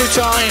right every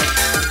time.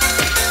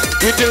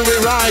 We do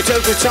it right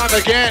every time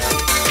again.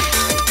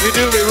 We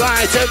do it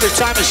right every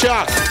time a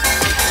shot.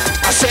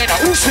 I say now,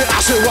 who's it?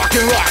 I say rock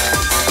and rock.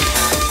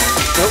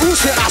 Now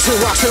who's it? I say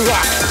rock and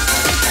rock.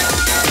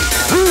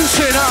 Who's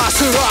it? I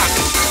say rock.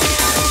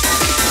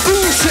 Who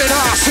said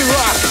I say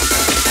rock?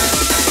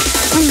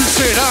 Who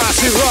said I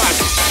say rock?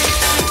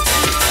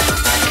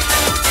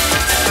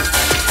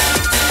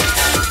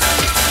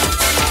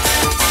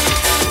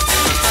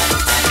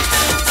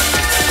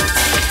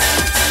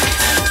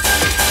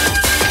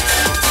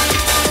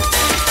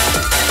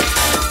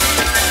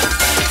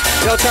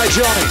 Yo, Ty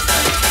Johnny.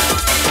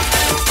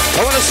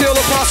 I want to see all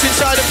the parts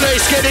inside the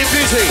place getting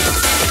busy.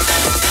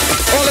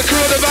 All the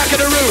crew at the back of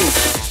the room.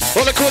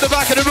 All the crew at the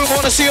back of the room, I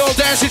want to see you all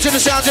dancing to the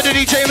sounds of the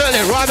DJ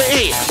Merlin, Robert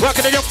E.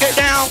 Rocking the jump, get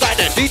down, got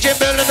the DJ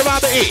Merlin, the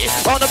Robert E.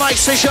 On the mic,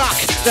 say shock.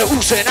 The ooh,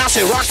 say I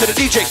say rock to the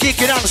DJ,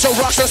 kick it on. So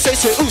rock, so say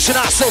ooh, say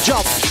I so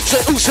jump. Say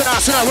ooh, say I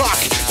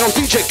rock. No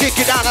DJ, kick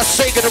it on, I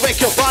say gonna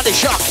make your body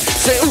shock.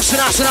 Say ooh, say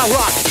I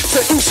rock.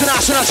 Say ooh, say I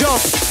jump.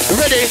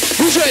 Ready?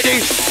 Who's ready?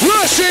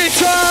 Rushing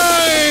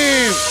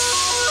time!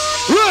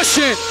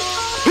 Rushing!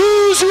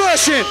 Who's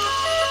rushing?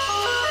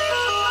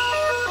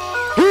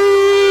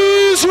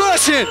 Who's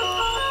rushing?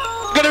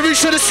 Gonna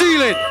reach to the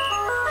ceiling.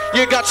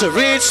 You got to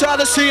reach to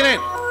the ceiling.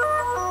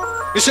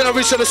 You should have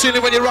reached to the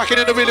ceiling when you're rocking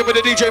in the rhythm with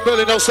the DJ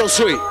Merlin. Oh, so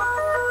sweet.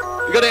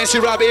 You got to MC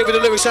Robbie here with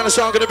the lyrics and the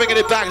song. Gonna bring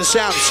it back. The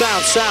sound.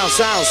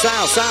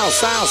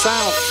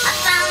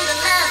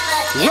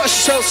 Rush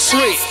so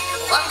sweet.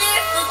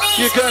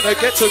 You're gonna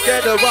get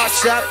together,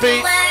 watch that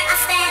beat.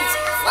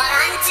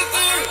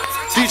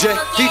 DJ,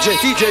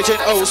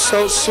 oh,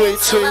 so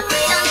sweet.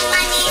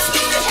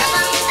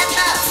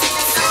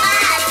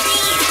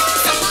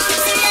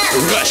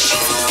 Rush.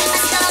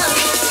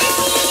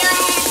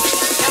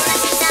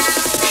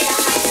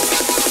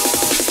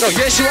 No,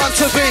 yes, you want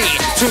to be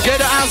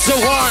together as the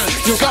one.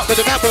 You got with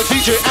the map of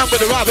DJ and with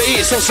the Robert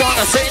E. So song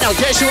I say now,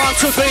 yes, you want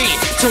to be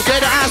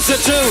together as the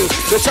two.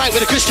 The tight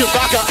with the Christian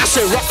Backer, I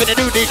say rock with the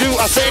do.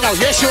 I say now,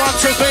 yes, you want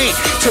to be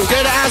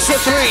together as the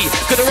three.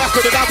 Gonna rock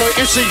with the Robert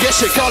E.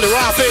 Yes, you call it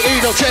Robert E.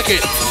 Don't check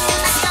it.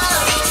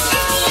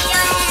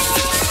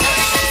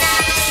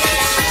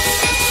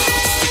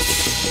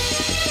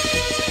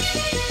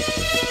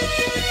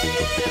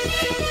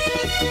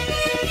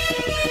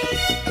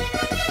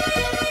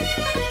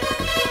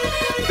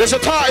 There's a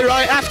party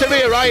right after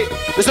here, right?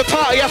 There's a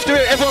party after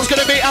here. Everyone's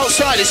going to meet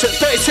outside. It's at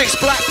 36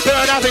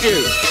 Blackburn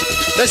Avenue.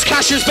 There's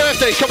Cash's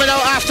birthday coming out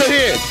after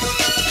here.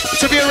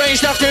 To be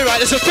arranged after here, right?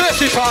 There's a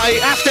birthday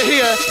party after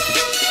here.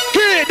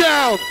 Get it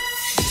down.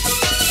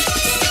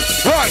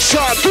 Right,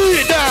 sharp,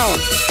 get it down.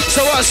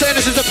 So what I'm saying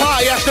is there's a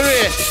party after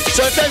here.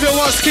 So if everyone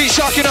wants to keep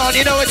shocking on,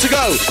 you know where to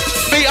go.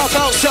 Meet up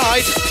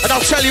outside, and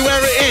I'll tell you where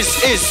it is.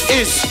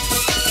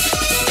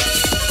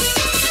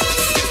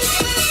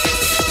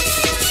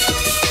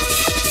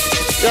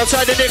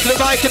 Outside the Nick, the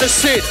Mike and the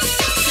Sid.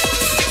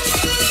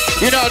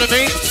 You know what I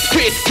mean?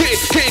 Kid.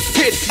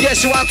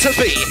 Yes, you want to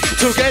be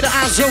together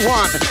as a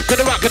one.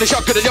 Gonna rock, gonna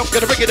shock, gonna jump,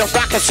 gonna bring it up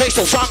back. I say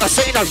so song, I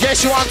say now.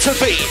 Yes, you want to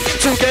be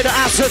together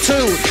as a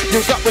two.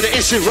 You got with the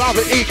instant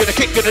Robert E. Gonna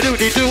kick, gonna do.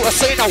 I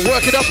say now,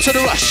 work it up to the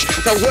rush.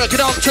 Now work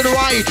it on to the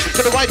ride.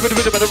 Gonna ride with the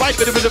rhythm, and the ride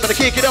with the rhythm, and the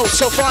kick it out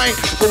so fine.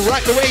 But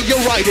right the way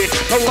you're riding,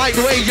 I like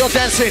the way you're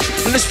dancing.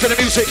 Listen to the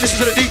music, listen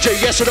to the DJ.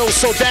 Yes, and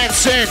also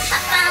dancing.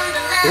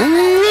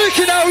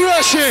 Wicked out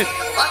rushing.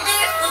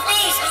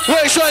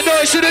 Make some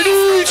noise to the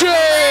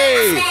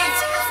DJ.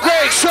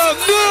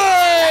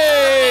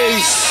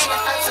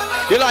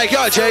 like,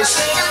 yo,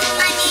 Jace.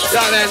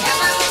 Yeah, man.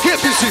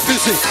 Get busy,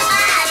 busy.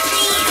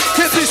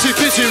 Get busy,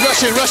 busy,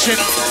 rushing, rushing.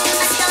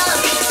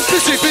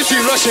 Busy, busy,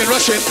 rushing,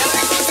 rushing.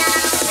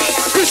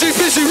 Busy,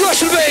 busy,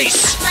 rushing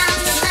bass.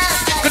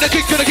 Gonna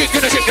kick that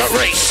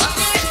race.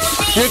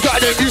 You got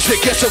the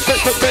music, get some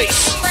flip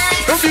bass.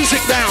 No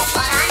music now.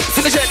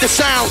 Gonna get the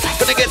sound.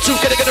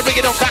 Gonna bring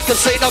it on back and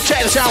say no,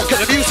 check the sound.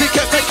 Cause the music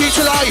can make you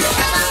to life.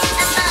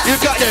 You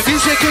got the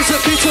music is the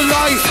key to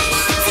life.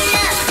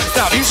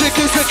 Now music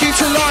is the key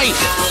to life.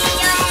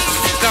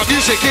 Now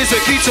music is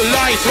the key to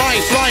life,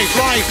 life.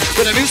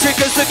 But the music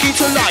is the key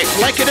to life.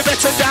 Like it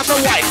better down the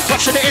white.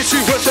 Watching the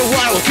issue worth a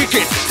while. Kick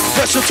it,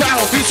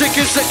 versatile. Music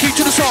is the key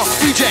to the song.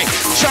 DJ,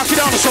 shout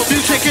it on the song.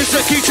 Music is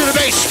the key to the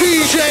bass.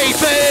 DJ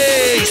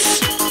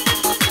bass.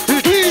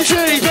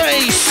 DJ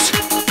bass.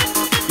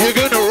 You're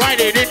gonna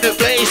ride it in the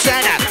bass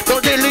and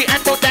don't dilly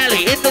and don't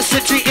dally. In the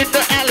city, in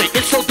the alley.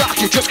 It's so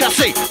dark you just can't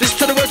see. Listen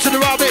to the words of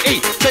the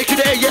R.E. Take you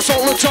there, yes,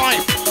 all the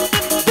time.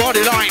 Body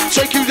line,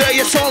 take you there,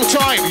 yes, all the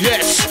time.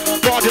 Yes,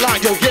 body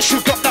line, yo, yes,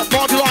 you got that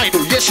body line.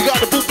 Oh, yes, you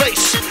got the boom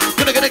bass.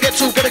 Gonna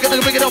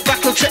bring it on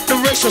back and check the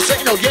race. I'm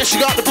saying, oh, yes,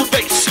 you got the boom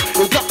bass.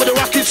 We got for the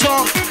rocking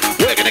song.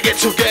 We're gonna get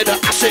together.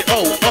 I say,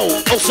 oh,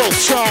 so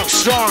strong.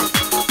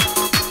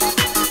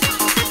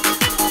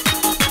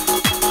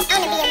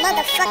 I'm gonna be a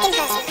motherfucking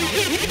hustler.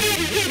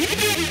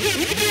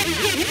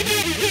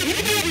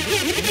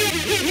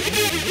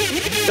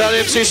 Down the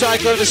MC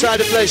Cyclone beside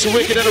the place, a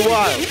wicked and a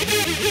wild.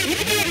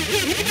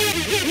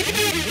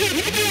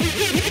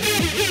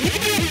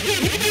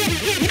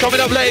 Coming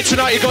up later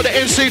tonight, you got the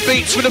MC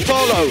Beats with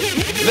Apollo.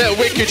 They're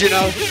wicked, you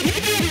know.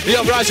 The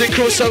uprising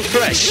crew so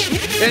fresh.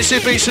 MC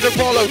Beats with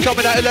Apollo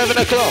coming at 11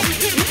 o'clock.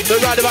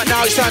 But right about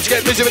now, it's time to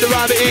get busy with the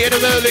R.E. and the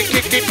Merlin,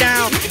 kick it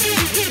down.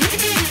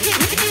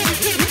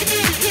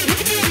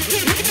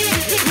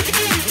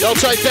 I'll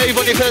take Dave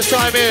on your first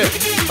time here.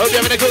 Hope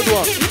you're having a good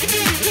one.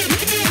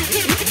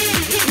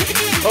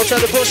 I'll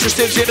take the Buster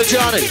Stimsy and the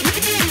Johnny.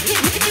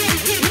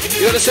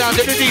 You got the sound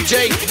of the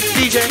DJ, now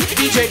DJ,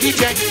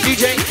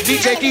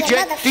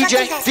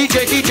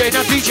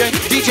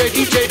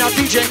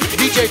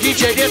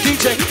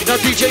 now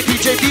DJ.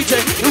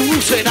 Ooh,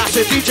 say now,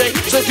 say DJ,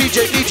 say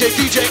DJ, say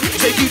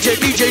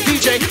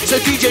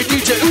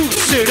DJ. Ooh,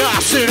 say now.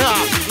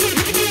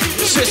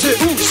 Say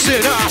ooh, say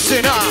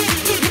now.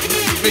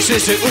 Me say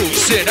ooh,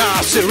 say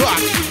now, say rock.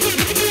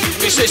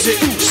 Me say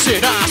ooh, say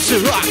now, say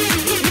rock.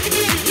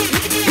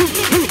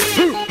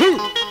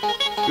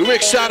 The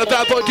wick sound of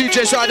that boy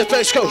DJ's on the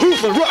place go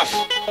hoof and rough.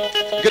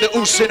 Gonna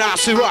ooh and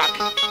ass and rock.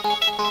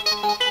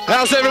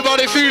 How's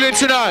everybody feeling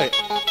tonight?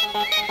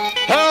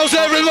 How's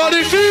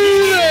everybody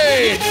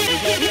feeling?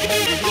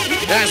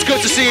 That's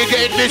good to see you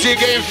getting busy and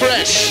getting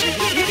fresh.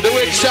 The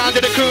wick sound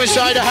of the crew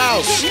inside the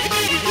house.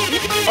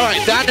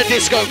 Alright, down the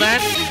disco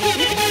man.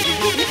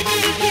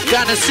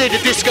 Down to see the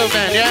disco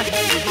man, yeah?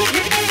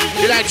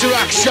 You like to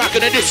rock, shock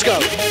in the disco.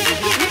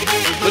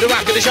 With the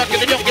rock and the shock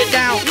and the don't get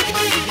down.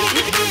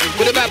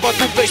 With the bad boy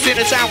boom bass in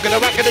the sound. Gonna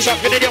rock and the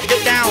shock and the don't get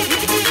down.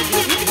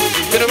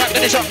 Gonna rock and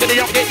the shock and the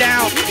don't get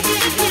down.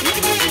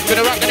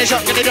 Gonna rock and the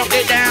shock and the don't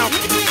get down.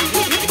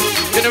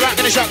 Gonna rock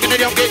and the shock and the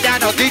don't get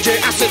down. Now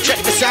DJ Acid,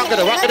 check the sound.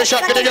 Gonna rock and the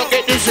shock and the don't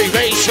get dizzy.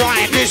 Bass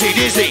line, dizzy.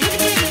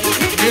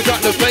 You got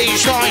the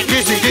bass line,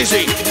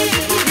 dizzy.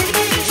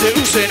 Say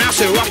ooh and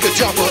acid, rock a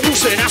jumper. Ooh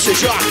and acid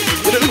shock.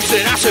 With the ooh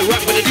and acid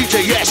rock with the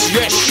DJ. Yes,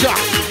 shock.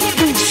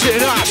 Ooh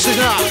and acid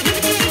rock.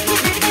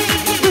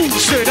 Ooh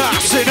and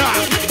acid rock.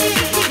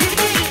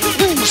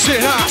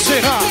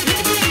 Sit up.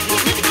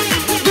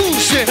 Ooh,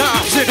 sit up,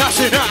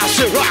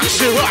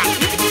 rock.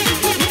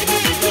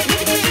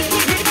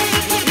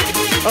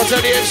 I'll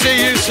tell the MC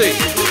U.C.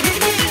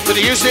 With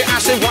the U.C. I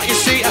say what you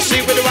see, I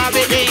see with the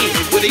R.E.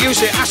 With the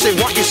U.C. I say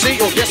what you see,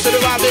 oh yes to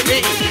the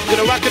R.E.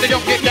 Gonna rock it and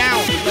don't get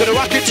down. Gonna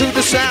rock it to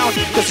the sound.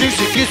 Cause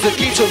music is the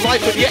key to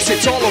life and yes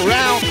it's all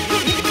around.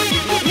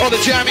 All the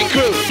jamming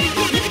crew.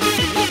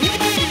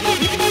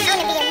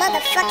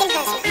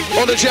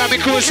 All the jamming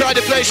crew inside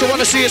the place, I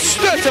want to see you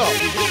step up.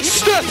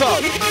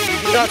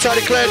 That's how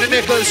declare the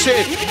nickel and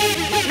Sid.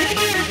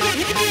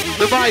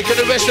 The mic and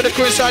the rest of the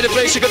crew inside the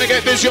place are going to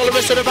get busy. All the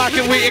rest of the back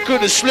and wheat crew,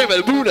 the Slimmer,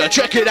 the Buddha,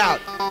 check it out.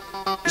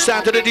 The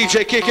sound of the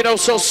DJ kicking out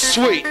so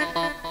sweet.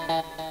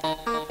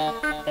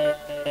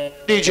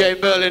 DJ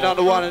Merlin on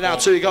the one and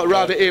out, so you got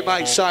Rabbit here,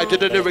 Mike side to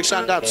the lyrics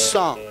and that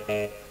song.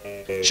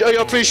 Show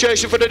your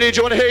appreciation for the DJ.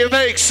 I want to hear you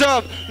make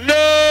some noise.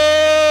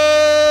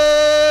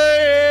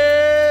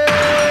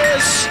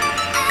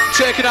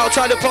 Checking out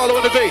Tyler Polo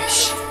on the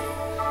beats.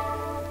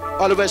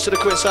 All the rest of the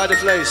crew inside the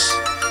place.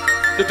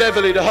 The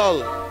Beverly, the Hull,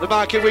 the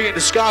Market Wheaton,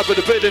 the Scarborough,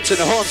 the Bridlington,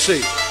 the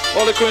Hornsey.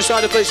 All the crew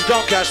inside the place, the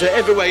Doncaster,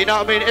 everywhere, you know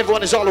what I mean?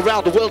 Everyone is all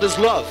around. The world is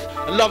love.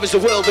 And love is the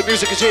world. The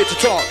music is here to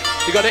talk.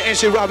 You got the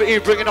NC Rabbit here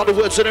bringing on the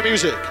words of the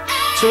music.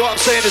 So what I'm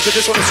saying is I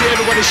just want to see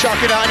everybody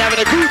shocking out and having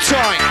a good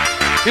time.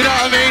 You know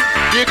what I mean?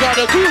 You got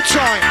a good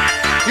time.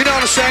 You know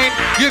what I'm saying?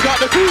 You got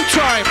the good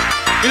time.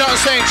 You know what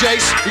I'm saying,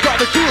 Jace? You got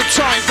the good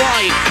time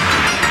vibe.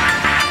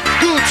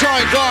 Good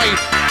time vibe.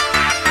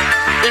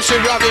 NC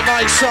Rabbit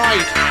my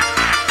side.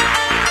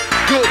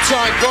 Good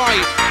time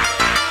vibe.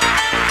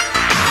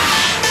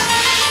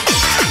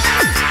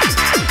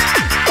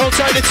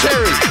 outside the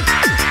Terry.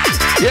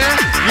 Yeah,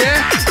 yeah,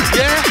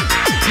 yeah.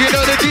 You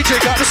know the DJ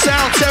got the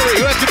sound,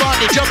 Terry. Work the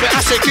body, jump it,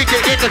 I say kick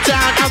it in the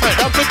town. I'm an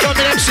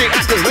up-and-coming MC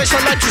at the race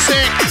I like to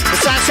sing. The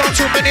sound sound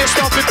too many, a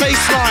stomping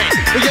bassline.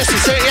 But yes, they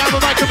say I'm a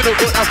mic coming up,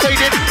 but I'm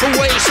fading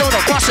away, so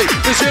not fussy.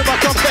 This is my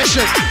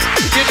confession.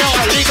 You know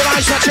I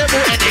legalize my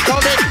treble and they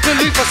call it the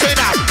leaf I say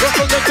now. Rock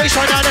on the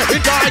bassline and I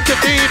hit like a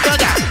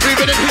D-thunder.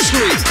 Leaving in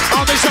history,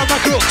 I'll mix up my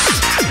crooks.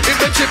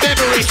 Invented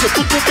memories to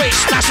put the bass,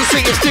 master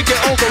singers, dig it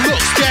all the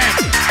looks, damn.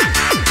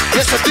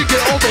 Yes, I dig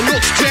it all the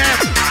looks, jam.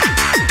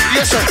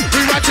 Yes, sir,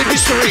 rewriting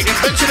history,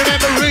 inventing the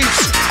memories.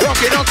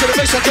 Rocking onto the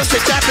bass, I'm just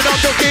tapping on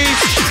the keys.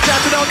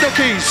 Tapping on the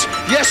keys,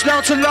 yes,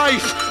 now to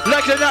life.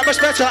 Like that much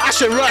better, I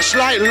should rush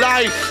like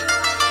life.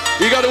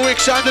 You got a weak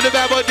sound in the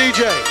bad boy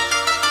DJ.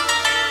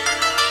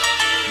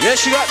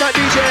 Yes, you got that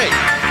DJ.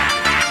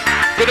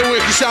 Got a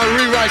weak sound,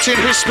 rewriting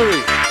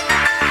history.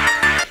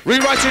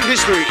 Rewriting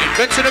history,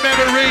 inventing the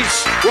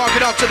memories.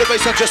 Walking up to the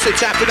bass, I'm just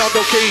tapping on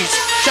the keys.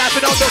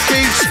 Tapping on the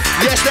keys,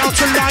 yes, down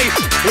to life.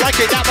 Like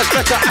it that much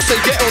better, I say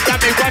yeah, oh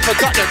damn me wife. I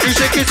got the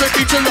music is a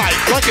key to life.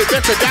 Like it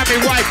better, damn me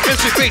wife.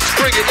 MC Beats,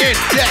 bring it in,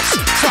 yes,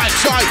 side,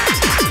 side.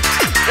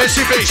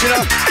 MC Beats, you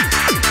know.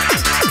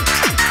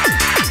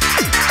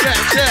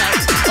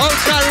 Yeah. Old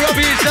time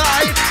Robbie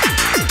inside.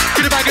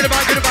 Get it back, get it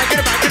back, get it back, get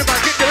it back, get it back,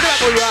 get it back,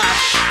 boy, right.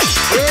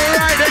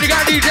 Alright, then you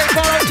got DJ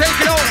Follow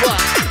taking over.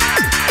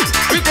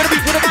 We're gonna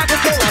be for the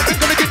microcontroller. We're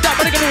gonna get that,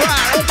 but they're gonna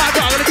ride. Oh my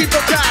god, we're gonna keep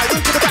them down.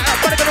 We're gonna back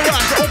up, but they're gonna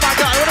rush. Oh my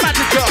god, what about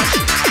to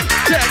touch?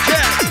 Check,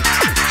 check.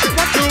 Check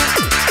 1, 2.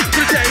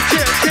 Check,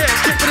 check, check.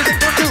 Check for the dick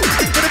 1, 2.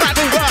 Check for the back,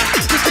 go rush.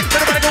 Check for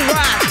the back, go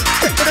ride.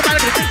 Check for the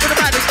back, check for the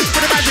back, check for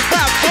the magic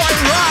bad boy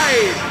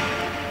ride.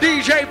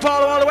 DJ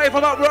Paulo all the way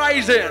from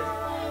Uprising.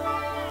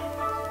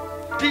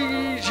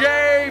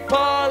 DJ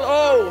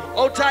Paulo.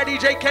 Old tie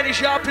DJ Kenny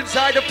Sharp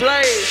inside the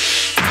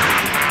place.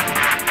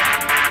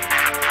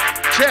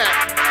 Check.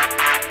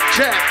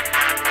 Check.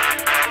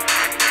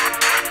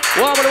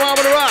 One with the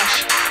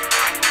rush.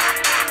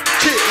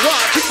 Tick,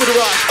 one, tick with the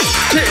rush.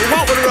 Tick,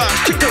 one with the rush.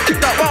 Tick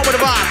that one with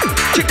the rush.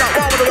 Tick that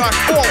one with the rush.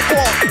 4,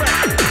 4.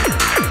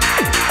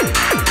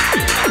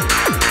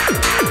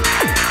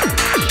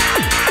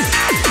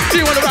 Do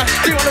you want to rush?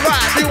 Do you want to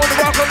ride? Do you want to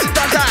rock on the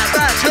dance?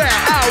 That's where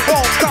I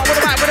won't come with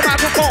the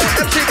microphone.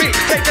 MCB,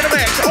 taking the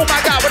mix. Oh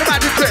my god, with the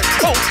magic trip.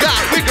 Oh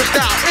god, we can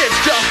stop. It's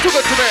just too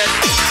good to miss.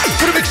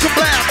 Put a mix of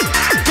blast.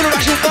 Put a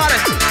rush your body.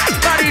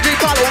 DJ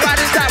Follow right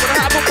inside with a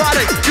hyper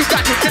body. You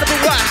got to get up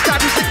and watch. Time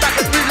to sit back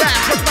and relax.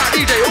 What's my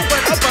DJ? Open,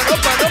 open,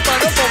 open, open,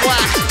 open,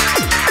 wax.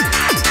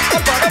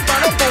 Open,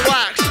 open, open,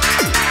 wax.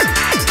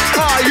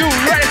 Are you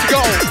ready to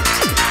go?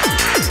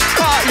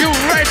 Are you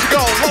ready to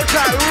go? Hold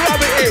tight,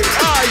 Robert E.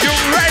 Are you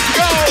ready to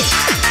go?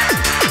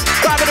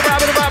 Vibe with the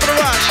rush. Vibe with the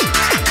rush.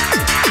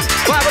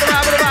 Vibe with the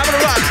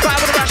rush. Vibe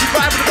with the rush.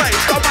 Vibe with the bass.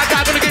 Oh my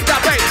god, gonna get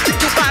that bass.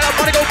 Kick your body up,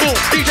 wanna go boom.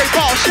 DJ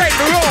Paul, shake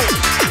the room.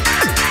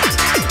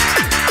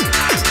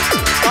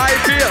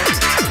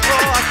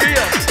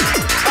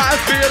 I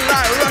feel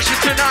like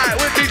rushing tonight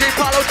with DJ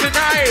Paulo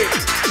tonight.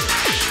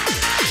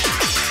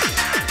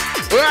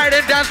 Right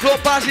then, dance floor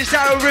party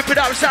style, rip it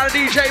up, style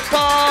DJ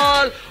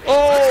Paul.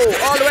 Oh,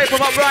 all the way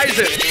from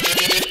Uprising.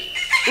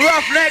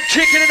 Roughneck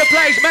chicken in the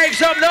place, make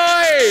some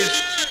noise.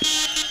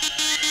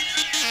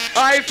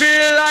 I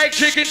feel like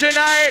chicken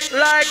tonight,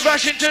 like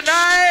rushing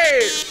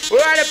tonight.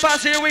 Right then,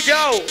 pass, here we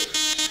go.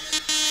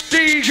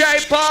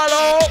 DJ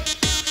Paulo,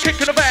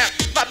 kicking the back.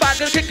 My band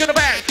gonna kick in the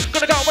back.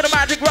 Gonna go with a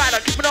magic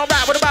rider. Keeping on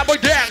right with a bad boy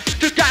down.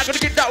 This guy gonna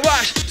get that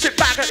rush. Sit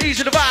back and ease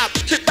in the vibe.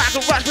 Sit back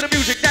and rush with the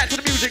music. Dance to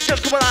the music.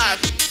 Just come alive.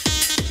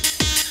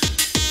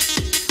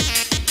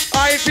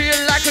 I feel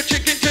like a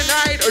chicken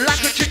tonight.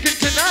 Like a chicken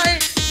tonight.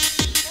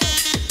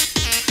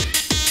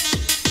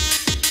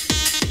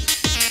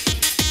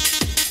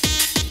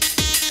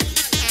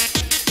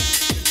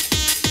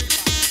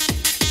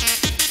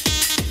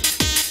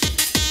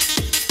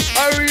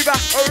 Arriba,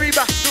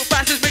 Arriba. The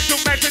fastest mix from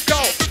Mexico.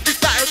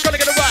 Gonna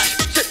get a rush,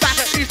 sit back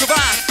and ease the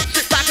vibe.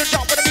 Sit back and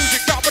jump with the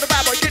music, jump with the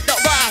bad boy, get that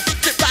vibe.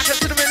 Sit back and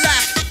sit and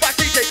relax. Watch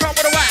DJ come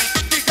with a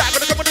wax. These guys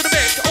gonna come into the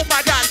mix. Oh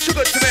my god, it's too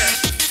good to miss.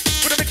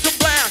 With a mix of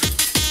blast,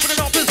 with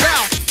an open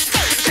sound.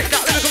 Check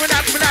that lyric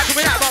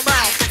coming out my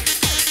mouth.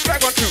 Drag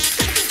 1, 2,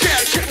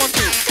 check 1,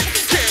 2,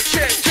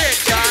 check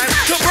time.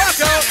 To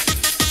Bronco.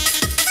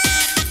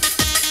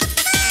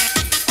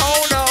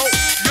 Oh no,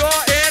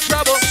 you're in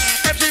trouble.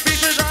 MC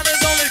Beats is on his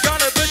own, he's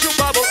gonna push your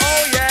bubble.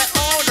 Oh yeah,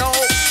 oh no.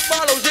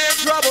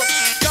 Trouble,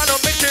 gonna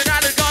mix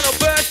tonight is gonna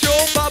burst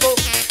your bubble.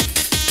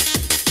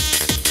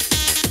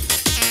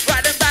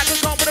 Right then back and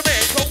come with a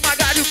mix. Oh my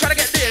god, you gotta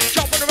get this.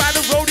 Jumping around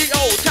the rodeo.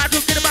 Time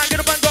to get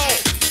up and go.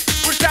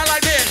 With a style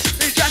like this,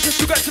 it's just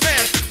too good to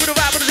miss. With a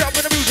vibe and a jump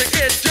with the music,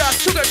 it's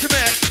just too good to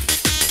miss.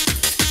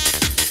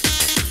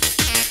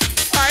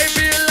 I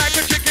feel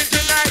like a chicken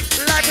tonight,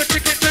 like a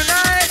chicken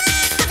tonight.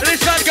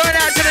 This one's going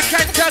out to the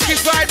Kentucky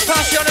Fried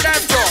Party on the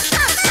dance floor.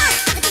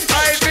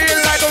 I feel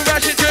like a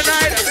rushing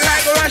tonight,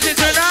 like a rushing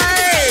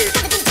tonight.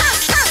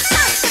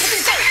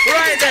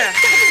 Right there.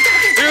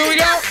 Here we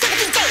go.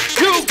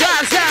 You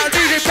got sound,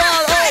 DJ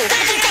Paul. Oh,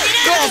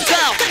 north,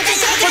 south,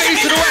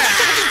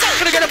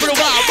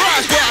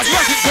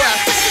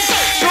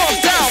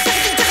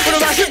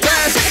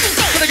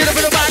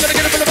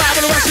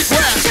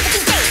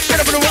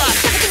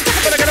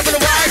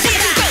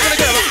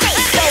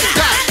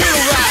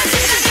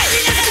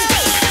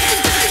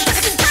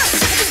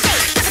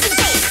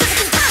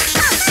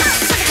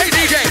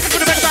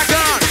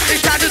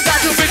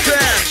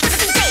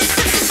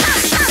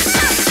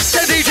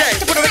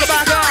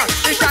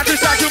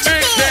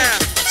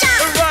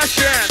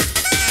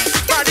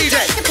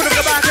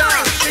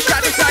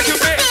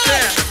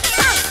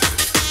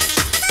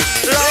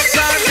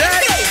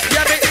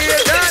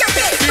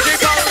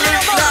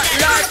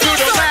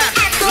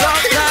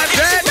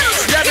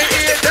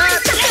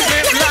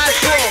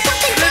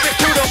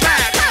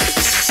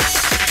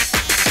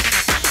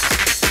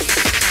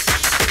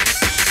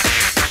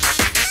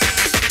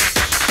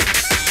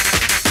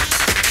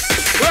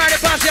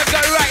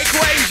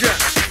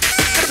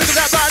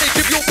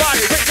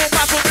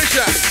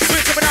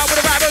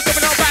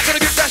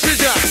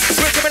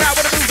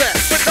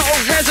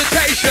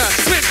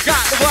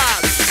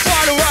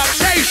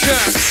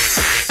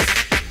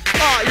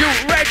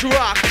 to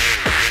rock.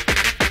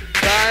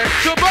 Time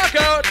to rock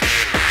out.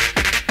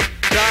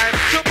 Time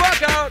to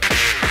rock out. Can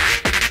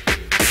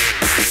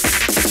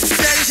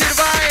you see the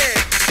vibe?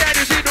 Can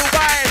you see the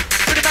vibe?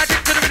 To the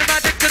magic, to the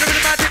magic, to the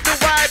magic, the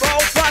vibe.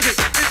 Oh, pass it.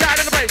 Inside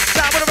of the place.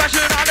 Time for the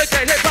Russian on the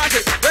gate. Hey, pass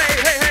it. Hey,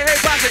 hey, hey,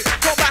 hey, pass it.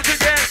 Come back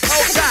again.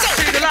 Oh, God.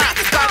 See the light.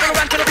 Time for the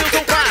rest of the feel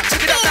so fine.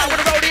 Pick it up now with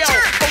the rodeo.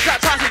 Oh,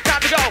 God, pass it.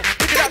 Time to go.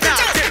 Pick it up now.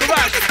 Get the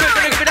rush. Good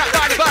to give it up.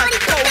 Body buzz.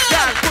 Oh,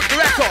 God. Put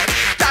the record.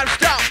 Time to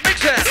stop.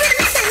 Mix it.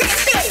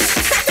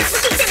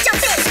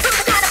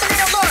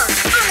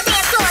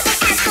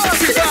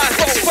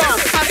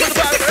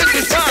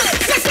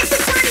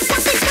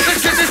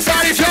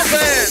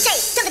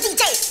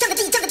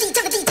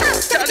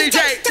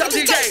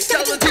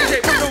 Tell the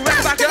DJ, put the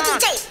record back on.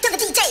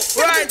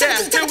 Right there,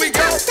 here we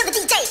go.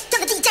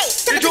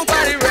 Is your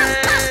body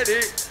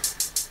ready?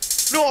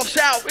 North,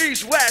 south,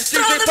 east, west,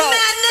 DJ Paul.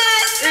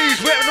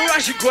 East, west, the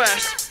Russian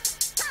quest.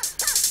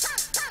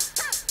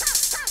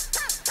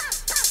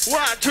 1,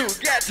 2,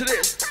 get to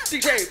this.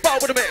 DJ Paul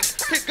with the mix.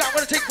 Pick up,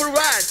 gonna take for a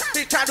ride.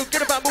 It's time to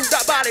get up and move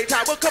that body.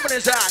 Time, we're coming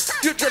inside.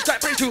 You just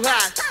got place too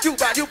high. You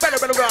bad, you better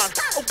run.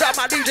 Oh God,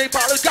 my DJ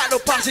Paul has got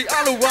no posse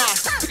all around.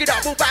 Pick it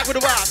up, move back with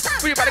the vibe.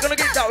 We better gonna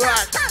get that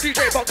right.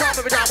 DJ Paul come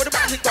every time with the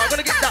magic ball.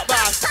 Gonna get that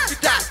vibe.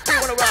 Sit down, they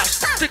wanna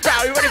rush. Sit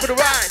down, you ready for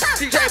the ride?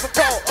 DJ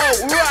Paul,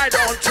 oh, right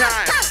on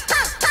time.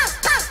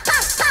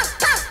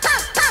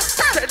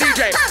 Say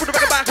DJ, put the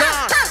record back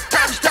on.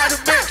 Time to start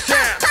the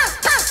mixing.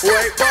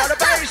 Wait for the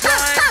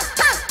bassline.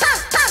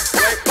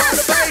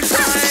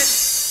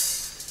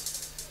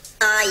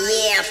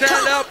 Yeah,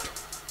 stand up,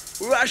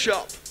 rush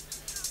up.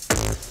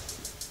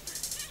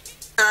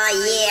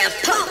 Yeah,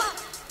 pump.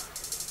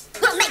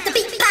 We'll make the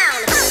beat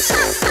pound.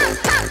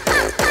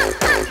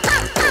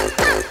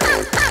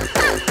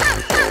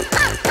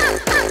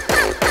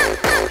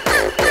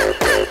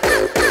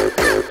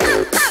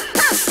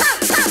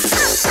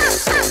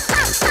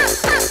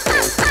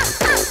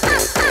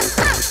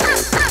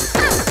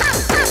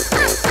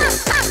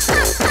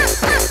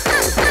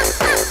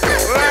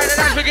 Right, and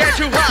as we get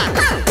too hot,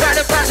 right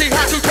the posse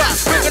hot to drop.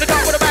 We're gonna go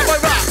with a bad boy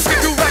rock.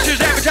 Give you rushes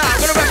every time.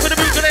 Gonna rush with the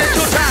music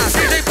until time.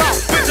 DJ Paul,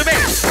 with the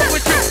mix. Oh,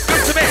 with you,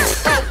 good to me.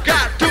 Oh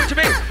God, do it to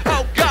me.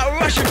 Oh God,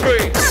 rush it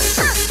free.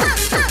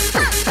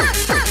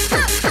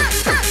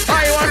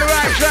 Are you on the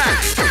right track?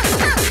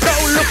 No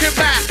looking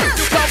back.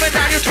 You coming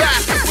down your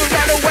track. We're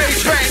runaway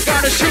train.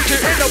 Gonna shoot you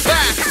in the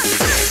back.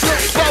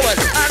 Look forward.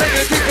 I think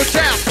you keep us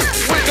down.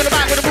 We're gonna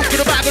back with the move to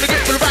the back. Gonna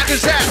get for the back and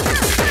sound.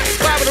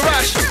 Vibe with the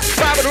rush.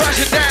 Vibe with the rush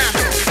it down.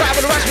 Vibe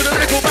with the rush with a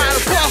little man.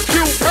 Fuck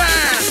you,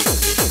 man.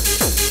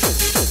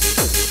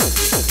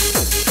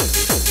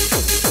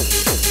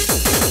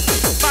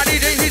 My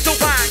DJ, he's so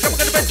fine. Come on,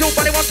 gonna bet your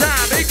body one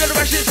time. He's gonna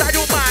rush inside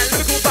your mind.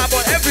 Lyrical bad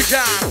boy every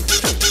time.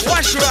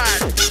 Watch right.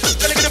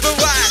 Gonna get up and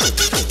ride.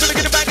 Gonna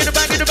get a bang in the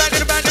bang in the bang in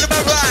the bang in the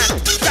bang ride.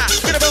 Stop,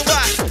 get up and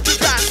rush. You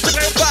got, look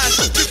at your bus.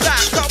 You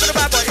got, come with the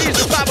bad boy. He's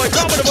the bad boy.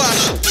 Come with the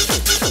rush.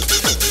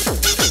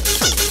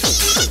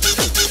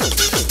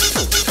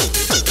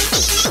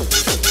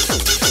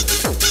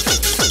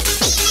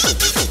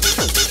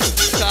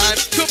 Time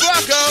to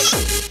rock out.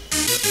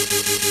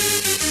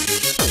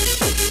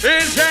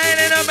 Insane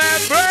in a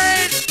man's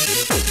brain.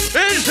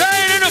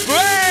 Insane in a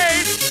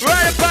brain.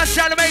 Right up past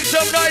trying to make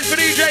some noise for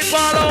DJ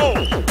Paulo.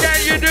 Can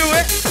you do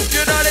it?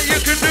 You know that you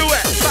can do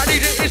it. My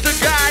DJ is the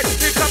guide.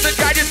 Here comes the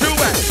guide you through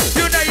it.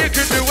 You know you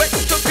can do it.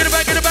 So get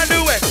about,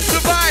 do it.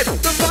 The vibe,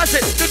 the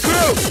posse, the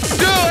crew.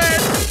 Do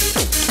it.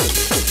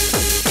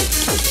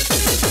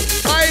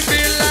 I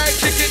feel like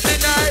chicken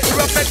tonight.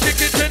 Rough and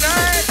chicken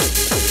tonight.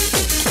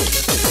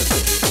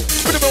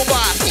 Put him on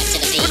vibe.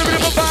 Put him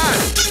on vibe.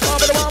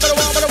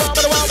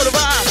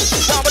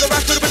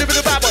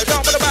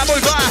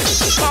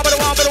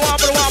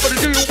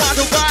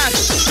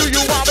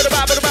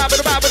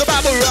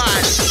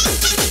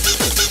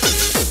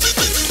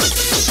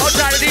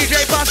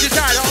 DJ Boss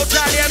inside, all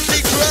tiny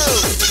MC crew.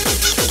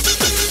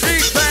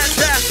 He's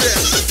fantastic.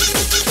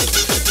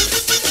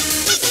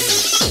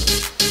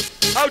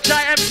 Old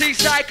tight MC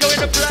Psycho in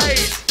the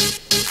place.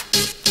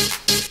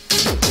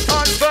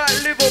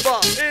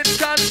 Unbelievable,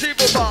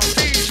 inconceivable.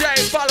 DJ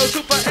follow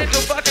super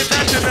angel fucking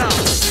national.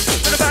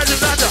 With the bad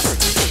disaster,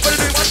 but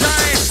do it one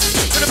time.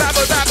 With the bad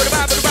boy, bad boy,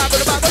 bad boy, bad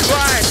boy, bad boy,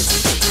 ride.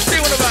 See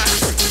you on the ride.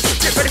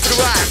 Get ready for the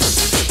ride.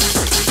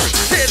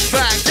 Sit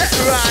back, get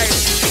right.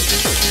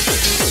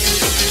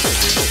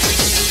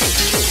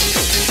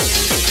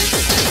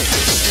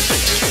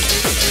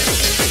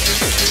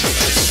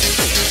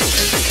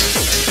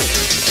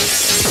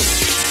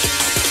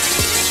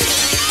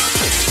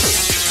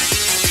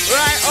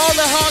 All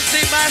the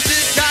haunting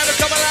masses, time to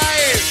come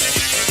alive.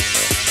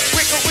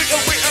 We come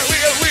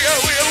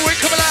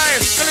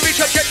alive. Gonna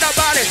reach up, get that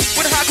body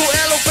with a hardcore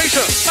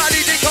elevation. My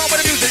DJ call with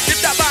the music, get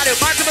that body,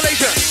 mind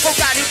simulation. Oh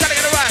God, you gotta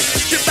get a ride.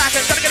 Sit back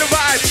and gotta get a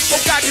ride. Oh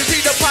God, you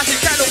see the posse,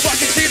 can't no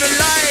fucking see the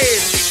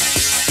light.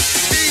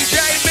 DJ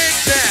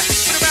mixing.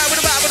 With the vibe, with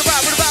the vibe, with the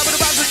vibe, with the vibe, with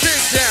the vibe, with the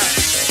six down.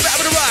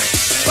 Vibe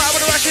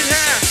with the rush in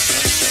hand.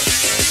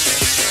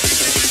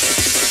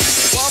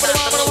 Wobble,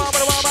 wobble,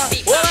 wobble, wobble.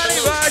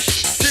 Wobble, wobble.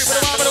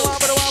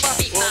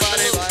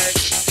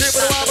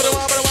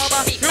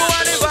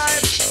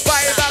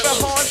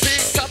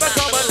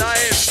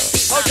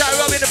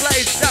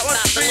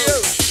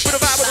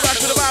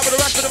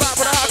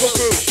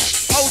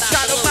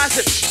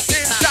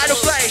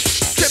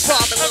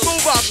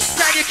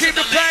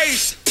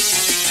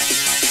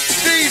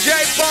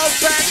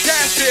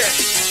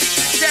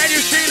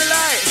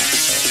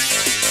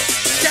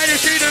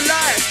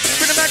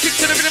 rhythmatic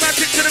to the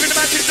rhythmatic to the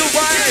rhythmatic to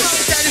vibe.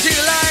 Can you see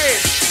the light?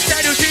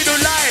 Can you see the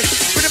light?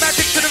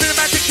 Rhythmatic to the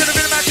rhythmatic to the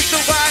rhythmatic to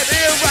vibe.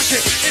 Here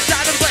rushing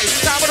inside of the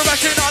place. Time of the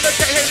rushing on the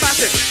day. Hey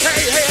massive,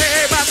 hey hey hey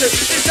hey massive.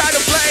 Inside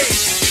the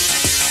place.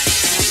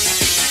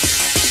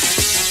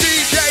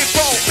 DJ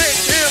Bolt,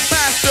 mix him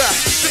master.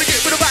 Gonna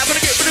get with the vibe,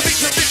 gonna get with the beat,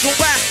 and beat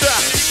master.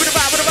 With the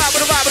vibe, with the vibe, with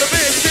the vibe, with the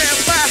mix him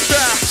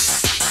master.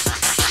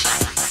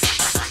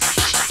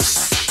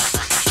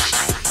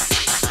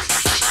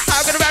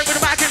 I'm gonna ride with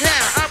the mic in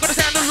hand. I'm gonna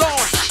stand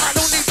alone. I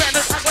don't need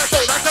bandits. I'm gonna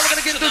go. I'm never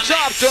gonna get the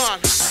job done.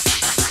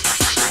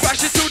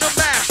 Rush it to the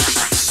max.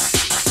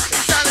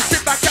 It's time to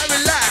sit back and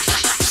relax.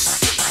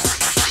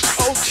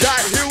 Oh,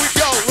 tight, here we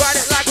go. Ride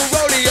it like a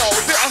rodeo.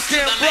 Bit of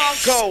skin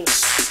Bronco.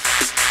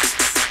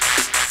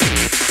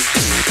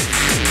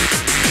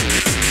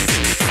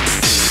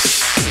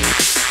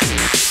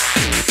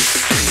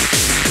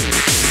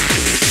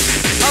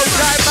 Oh,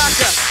 tight,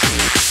 Maca.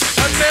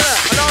 And Miller.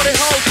 And all the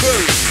whole crew.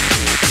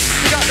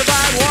 You got the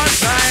vibe one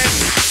time.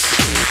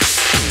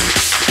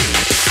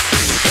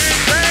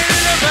 Insane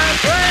in the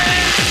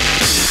brain.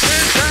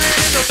 Insane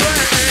in the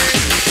brain.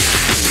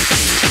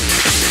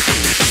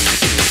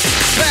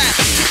 Back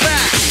to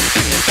back,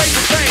 face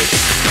to face.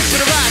 Kick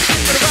with the vibe, kick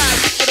with the vibe,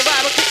 kick with the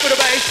vibe, kick with the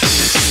bass.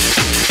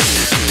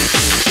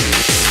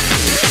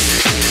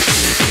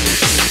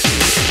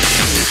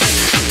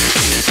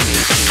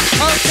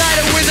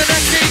 Outside with the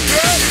next beat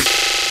group.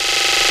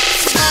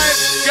 I've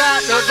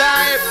got the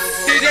vibe.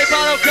 DJ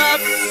Paulo,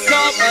 come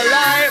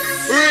alive.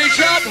 Reach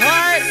up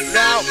high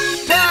now.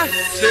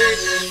 Party,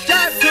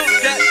 time to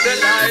get the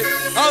light.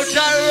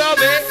 Outside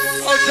Robbie,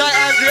 outside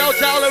Andrew,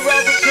 outside the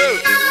Robin too.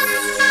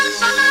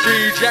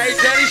 DJ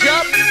Kenny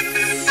Shop,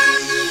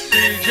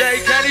 DJ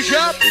Kenny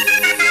Shop.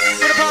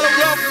 With a pile of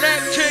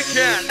roughneck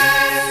chicken.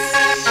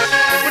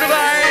 With a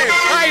vibe,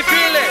 how you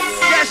feeling?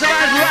 Get some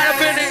eyes right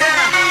up in the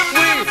air.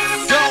 We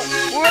don't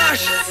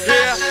rush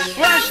here,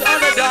 rush on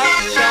the dark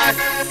side.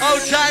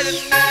 Outside,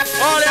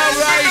 all our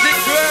rising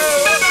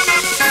through.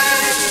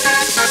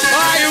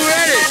 Are you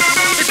ready?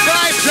 It's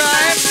vibe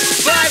time.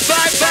 Vibe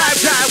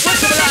time.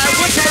 What's up alive?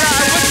 What's up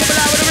alive? What's up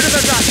alive? With a rhythm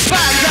of time.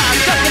 Vibe time.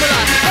 What's up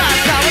alive?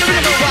 Vibe time. With a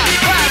rhythm of vibe.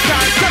 Vibe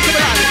time. What's up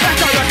alive?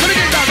 That's all right. Let me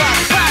get that vibe.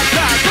 Vibe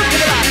time. What's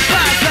up alive?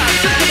 Vibe time.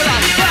 What's up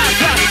alive? Vibe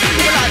time. What's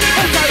up alive?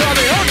 Outside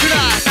Robbie, hold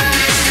tonight.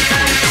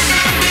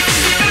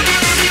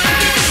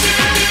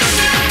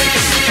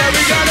 Yeah,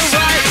 we got a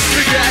vibe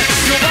to get.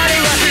 Nobody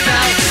rushing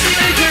now.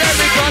 Each and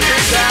every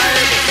fucking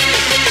time.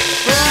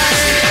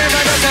 Vibe and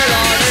a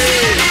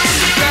Merlin.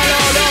 Tell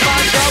all the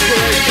man go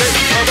crazy.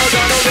 I'm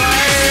gonna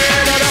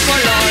ride on a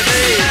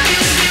Merlin.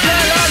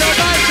 Tell all the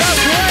man go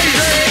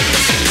crazy.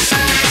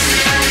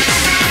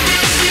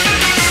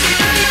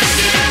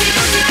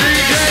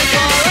 DJ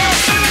Paulo.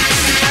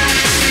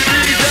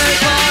 DJ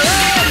Paulo.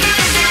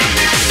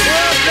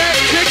 Roughneck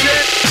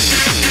chicken.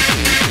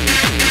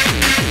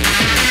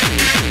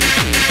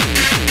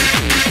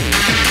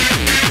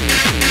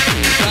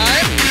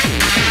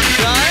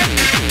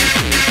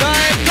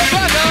 Time,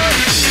 tobacco.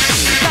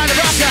 Time to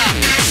rock out.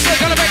 We're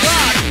gonna make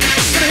loud.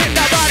 Gonna hit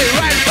that body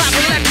right back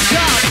and let it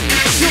shout.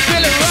 You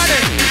feel it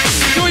running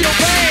through your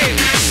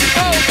veins.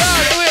 Oh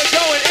God, we're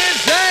going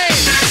insane.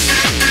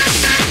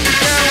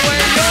 Yeah, when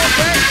you're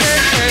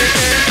breaking,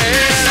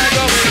 and I'm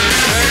going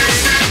insane.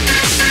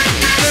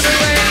 Living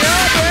when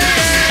you're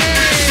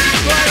breaking.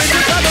 Why don't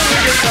you come and we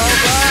get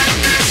over?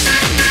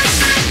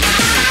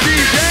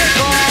 DJ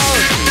Paul,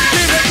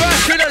 keep it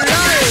rushing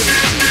alive.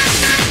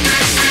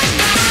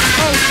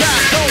 Oh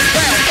God, don't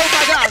fail. Oh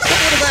my God,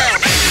 come with the bell.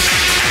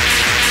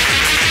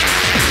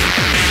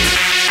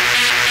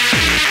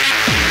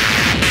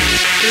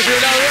 If you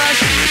don't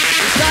rush,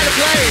 inside the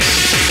place.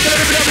 Gonna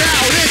rip it up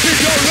now. This is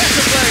your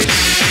resting place.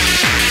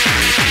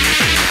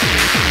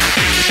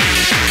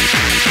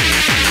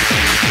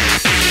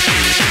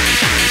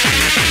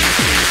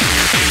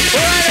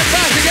 Alright, it's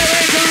fast to get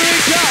ready to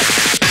reach up.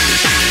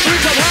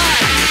 Reach up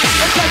high.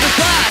 Let's take the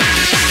side.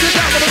 Sit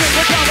down with the whip.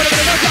 Watch out with the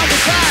whip. Watch out the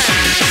side.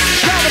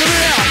 Down with the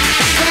rear.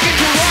 Gonna get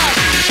you right.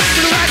 To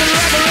the right, to the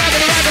right, to the right, to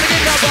the right. Gonna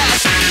get that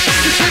box.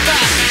 Just sit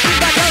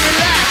back and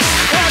relax.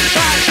 Watch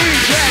my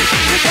DJ.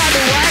 We got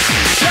the wax.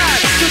 Time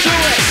to do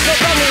it. No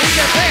problem, we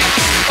can think.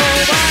 Oh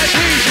my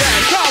DJ.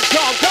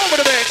 Come.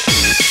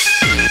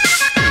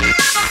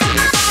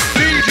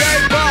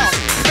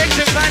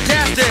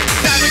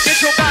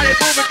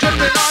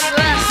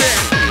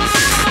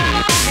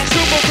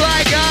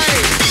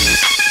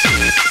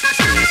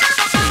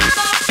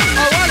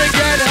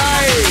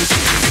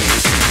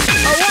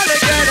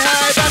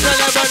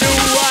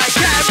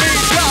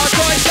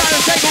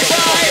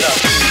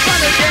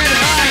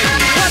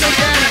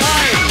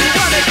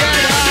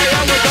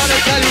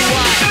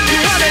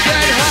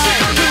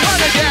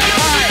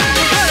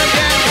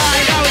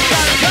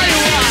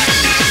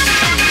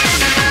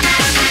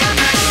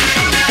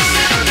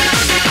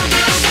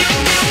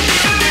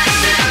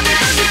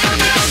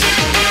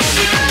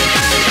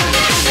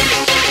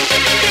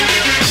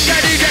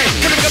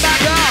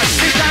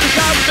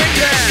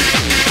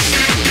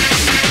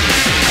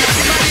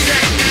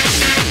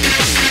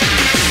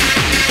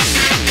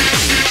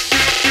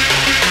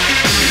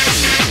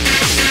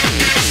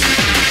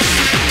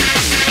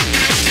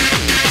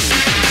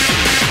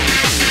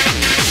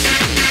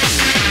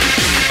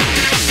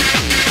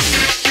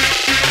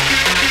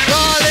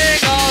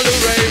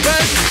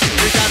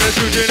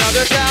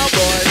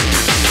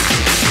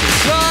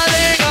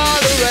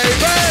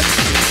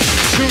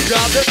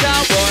 of the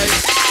cowboys.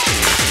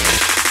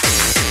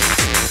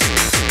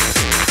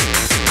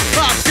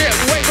 Oh shit,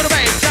 wait for the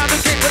bass. Time to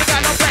kick with a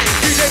guy on place.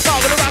 DJ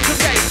Paul with a rock some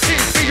bass.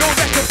 This be your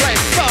resting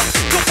place.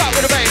 Come out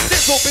with a bass.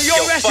 This will be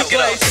your resting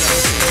place.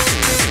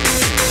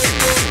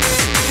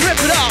 Rip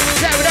it up,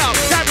 tear it up.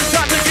 Time to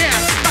start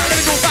again. Not let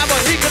me go five, but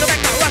he's gonna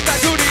make that rush back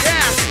to the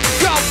air.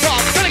 Jump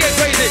off, gonna get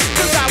crazy.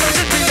 This time we're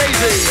just be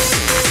lazy.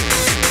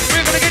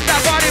 We're gonna get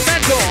that body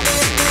mental.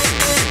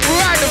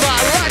 Right the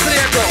vibe, right to the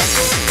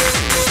ankle.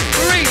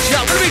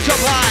 Reach up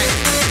high.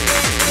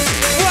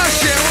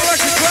 Rush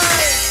it,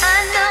 cry. I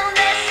know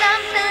there's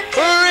something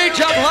to Reach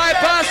up high,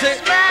 pass it.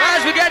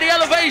 As we get the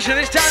elevation,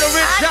 it's time to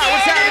reach out.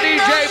 What's happening,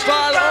 DJ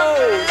Paulo?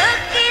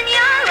 look